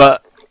World,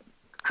 but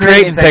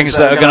creating things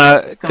that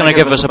are gonna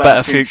give us a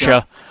better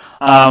future.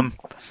 And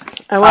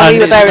when we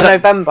were there in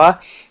November,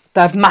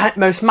 the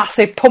most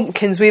massive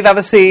pumpkins we've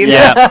ever seen.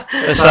 Yeah,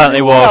 it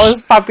certainly was. That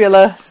was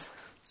fabulous.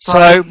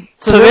 So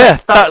yeah,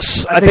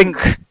 that's, I think,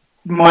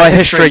 my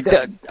history.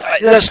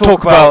 Let's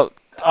talk about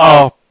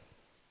our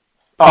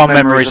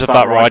memories of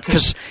that ride,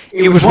 because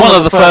it was one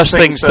of the first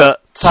things that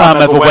Sam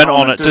ever went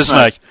on at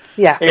Disney.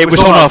 Yeah. It was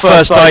on our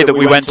first day that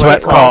we went to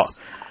Epcot,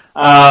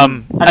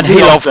 and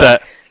he loved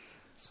it.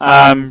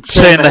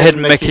 Seeing the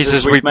hidden Mickeys,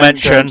 as we've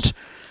mentioned,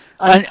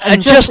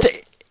 and just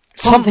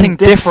something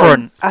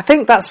different. I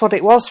think that's what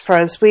it was for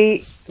us.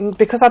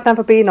 Because I'd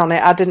never been on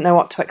it, I didn't know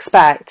what to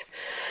expect.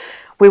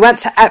 We went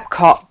to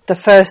Epcot the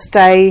first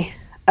day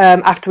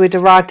after we'd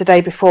arrived the day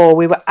before.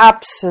 We were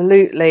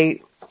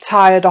absolutely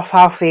tired off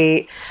our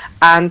feet,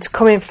 and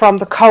coming from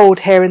the cold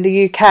here in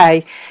the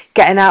UK,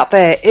 getting out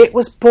there, it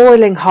was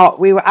boiling hot.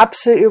 We were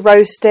absolutely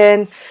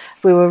roasting.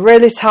 We were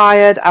really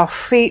tired. Our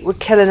feet were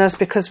killing us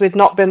because we'd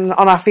not been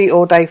on our feet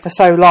all day for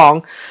so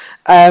long.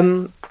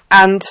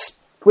 And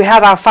we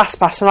had our fast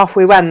pass and off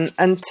we went,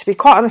 and to be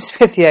quite honest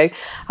with you,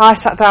 I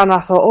sat down and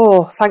I thought,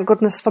 oh, thank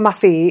goodness for my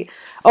feet.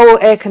 Oh,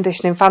 air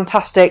conditioning,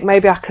 fantastic.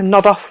 Maybe I can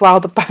nod off while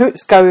the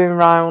boat's going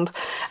round.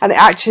 And it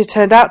actually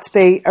turned out to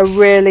be a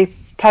really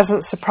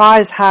pleasant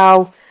surprise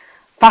how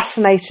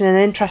fascinating and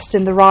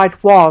interesting the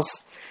ride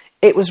was.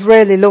 It was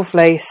really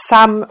lovely.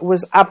 Sam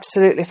was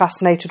absolutely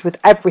fascinated with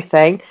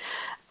everything.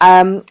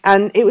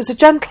 And it was a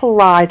gentle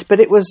ride, but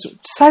it was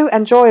so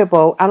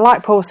enjoyable. And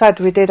like Paul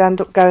said, we did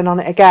end up going on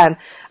it again.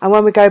 And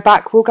when we go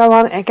back, we'll go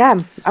on it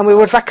again. And we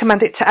would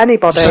recommend it to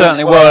anybody.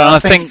 Certainly will. And I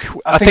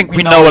think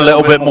we know a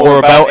little bit more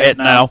about it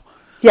now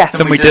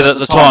than we did at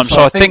the time.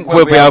 So I think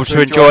we'll be able to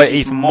enjoy it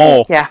even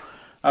more. Yeah.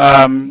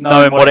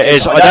 Knowing what it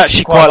is. I'd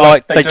actually quite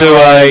like, they do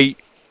a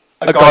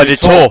guided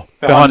tour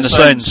behind the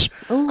scenes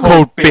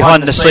called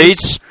Behind the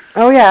Seeds.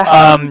 Oh,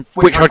 yeah.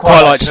 Which I'd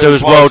quite like to do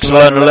as well, to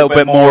learn a little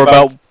bit more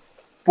about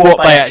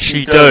what they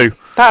actually do.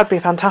 That would be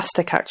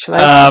fantastic, actually.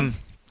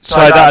 So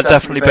that would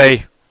definitely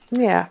be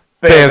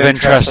of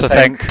interest, I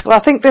think. Well, I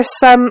think this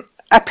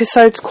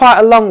episode's quite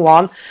a long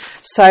one,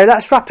 so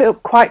let's wrap it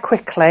up quite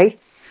quickly.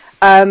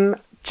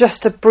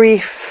 Just a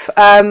brief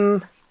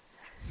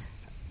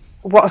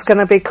what's going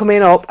to be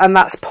coming up, and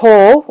that's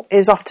Paul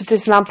is off to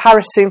Disneyland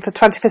Paris soon for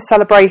 25th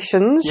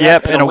celebrations.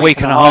 Yep, in a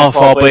week and a half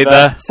I'll be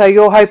there. So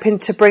you're hoping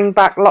to bring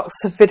back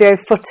lots of video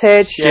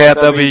footage? Yeah,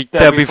 there'll be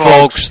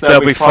vlogs,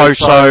 there'll be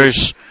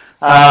photos.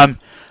 I'm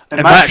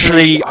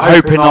actually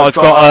hoping that I've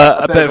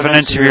got a bit of an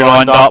interview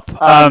lined up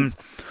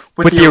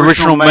with the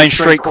original Main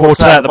Street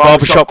Quartet, the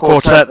barbershop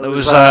quartet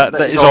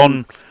that is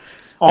on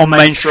on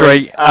Main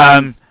Street.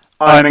 I'm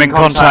in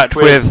contact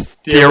with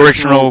the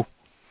original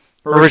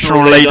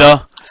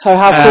leader. So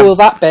how cool will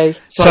that be?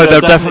 So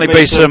there'll definitely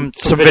be some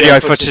video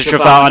footage of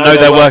that. I know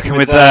they're working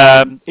with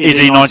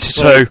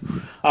ED92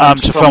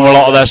 to film a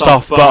lot of their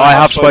stuff, but I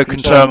have spoken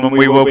to them and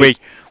we'll be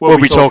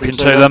talking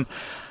to them.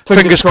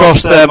 Fingers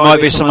crossed there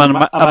might be some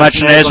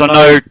Imagineers. I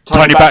know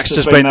Tony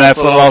Baxter's been there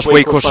for the last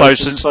week or so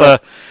since the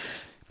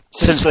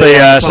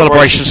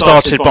celebration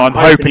started, but I'm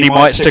hoping he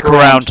might stick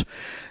around.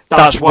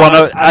 That's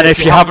and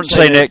if you haven't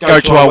seen it, go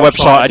to our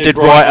website. I did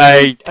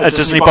write a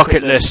Disney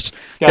bucket list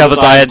the other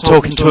day, and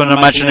talking to an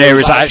Imagineer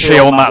is actually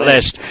on that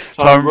list.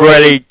 So I've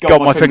really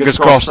got my fingers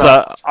crossed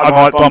that I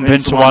might bump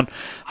into one.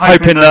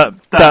 Hoping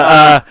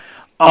that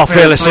our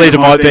fearless leader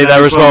might be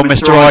there as well,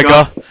 Mr.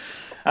 Iger,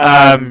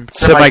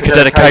 to make a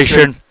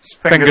dedication.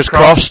 Fingers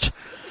crossed.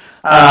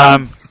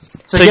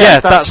 So yeah,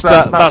 that's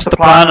the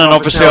plan, and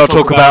obviously I'll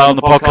talk about it on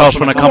the podcast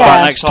when I come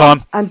back next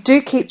time. And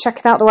do keep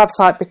checking out the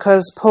website,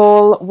 because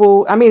Paul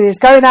he's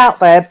going out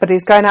there, but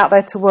he's going out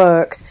there to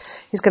work.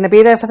 He's going to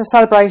be there for the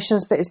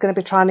celebrations, but he's going to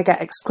be trying to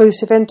get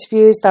exclusive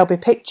interviews. There'll be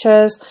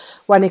pictures.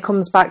 When he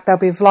comes back, there'll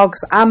be vlogs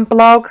and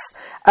blogs.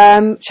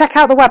 Check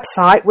out the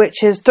website,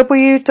 which is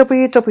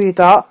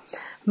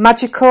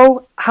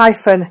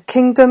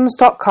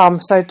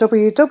www.magical-kingdoms.com. So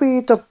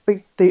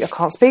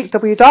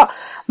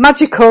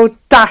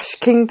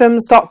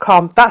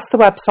www.magical-kingdoms.com. That's the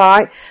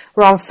website.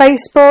 We're on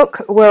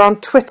Facebook, we're on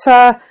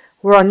Twitter,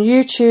 we're on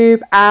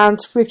YouTube, and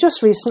we've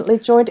just recently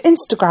joined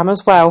Instagram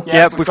as well.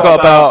 Yep, we've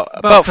got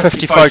about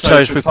 50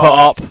 photos we've put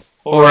up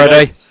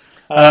already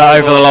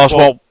over the last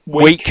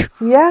week.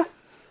 Yeah.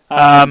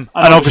 And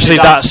obviously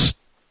that's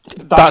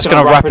going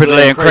to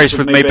rapidly increase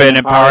with me being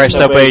in Paris.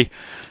 There'll be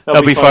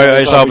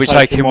photos I'll be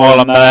taking while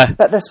I'm there.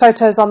 But there's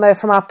photos on there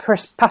from our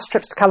past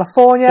trips to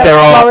California, to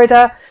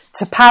Florida,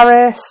 to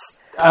Paris,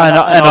 and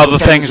other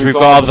things. We've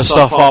got other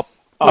stuff up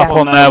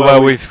on there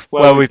where we've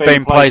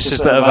been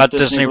places that have had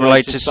Disney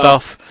related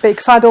stuff. But you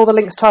can find all the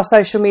links to our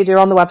social media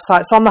on the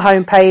website. It's on the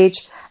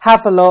homepage.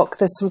 Have a look.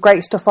 There's some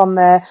great stuff on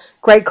there,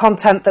 great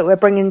content that we're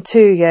bringing to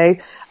you.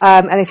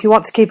 And if you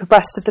want to keep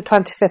abreast of the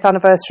 25th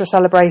anniversary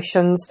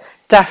celebrations,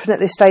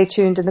 definitely stay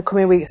tuned in the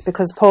coming weeks,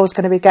 because Paul's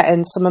going to be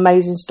getting some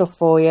amazing stuff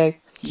for you.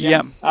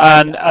 Yeah,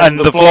 and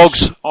the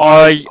vlogs,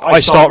 I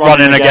start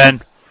running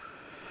again.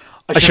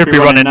 I should be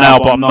running now,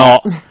 but I'm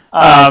not.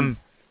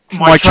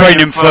 My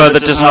training for the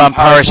Disneyland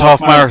Paris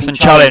Half Marathon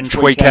Challenge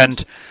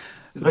weekend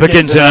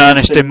begins in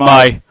earnest in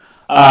May.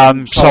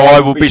 So I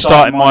will be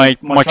starting my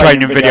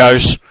training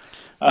videos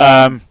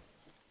at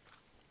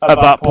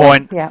that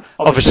point. Yeah.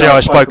 Obviously, I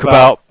spoke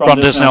about Run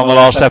Disney on the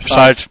last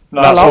episode.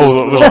 That's all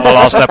that was on the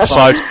last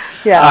episode.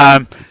 Yeah.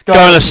 Go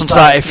and listen to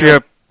that if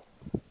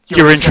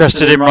you're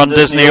interested in Run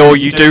Disney or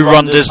you do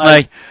Run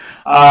Disney.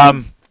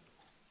 And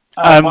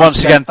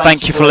once again,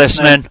 thank you for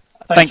listening.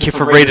 Thank you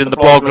for reading the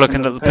blog,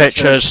 looking at the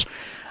pictures,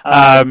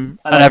 and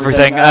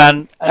everything.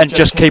 And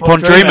just keep on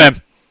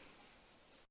dreaming.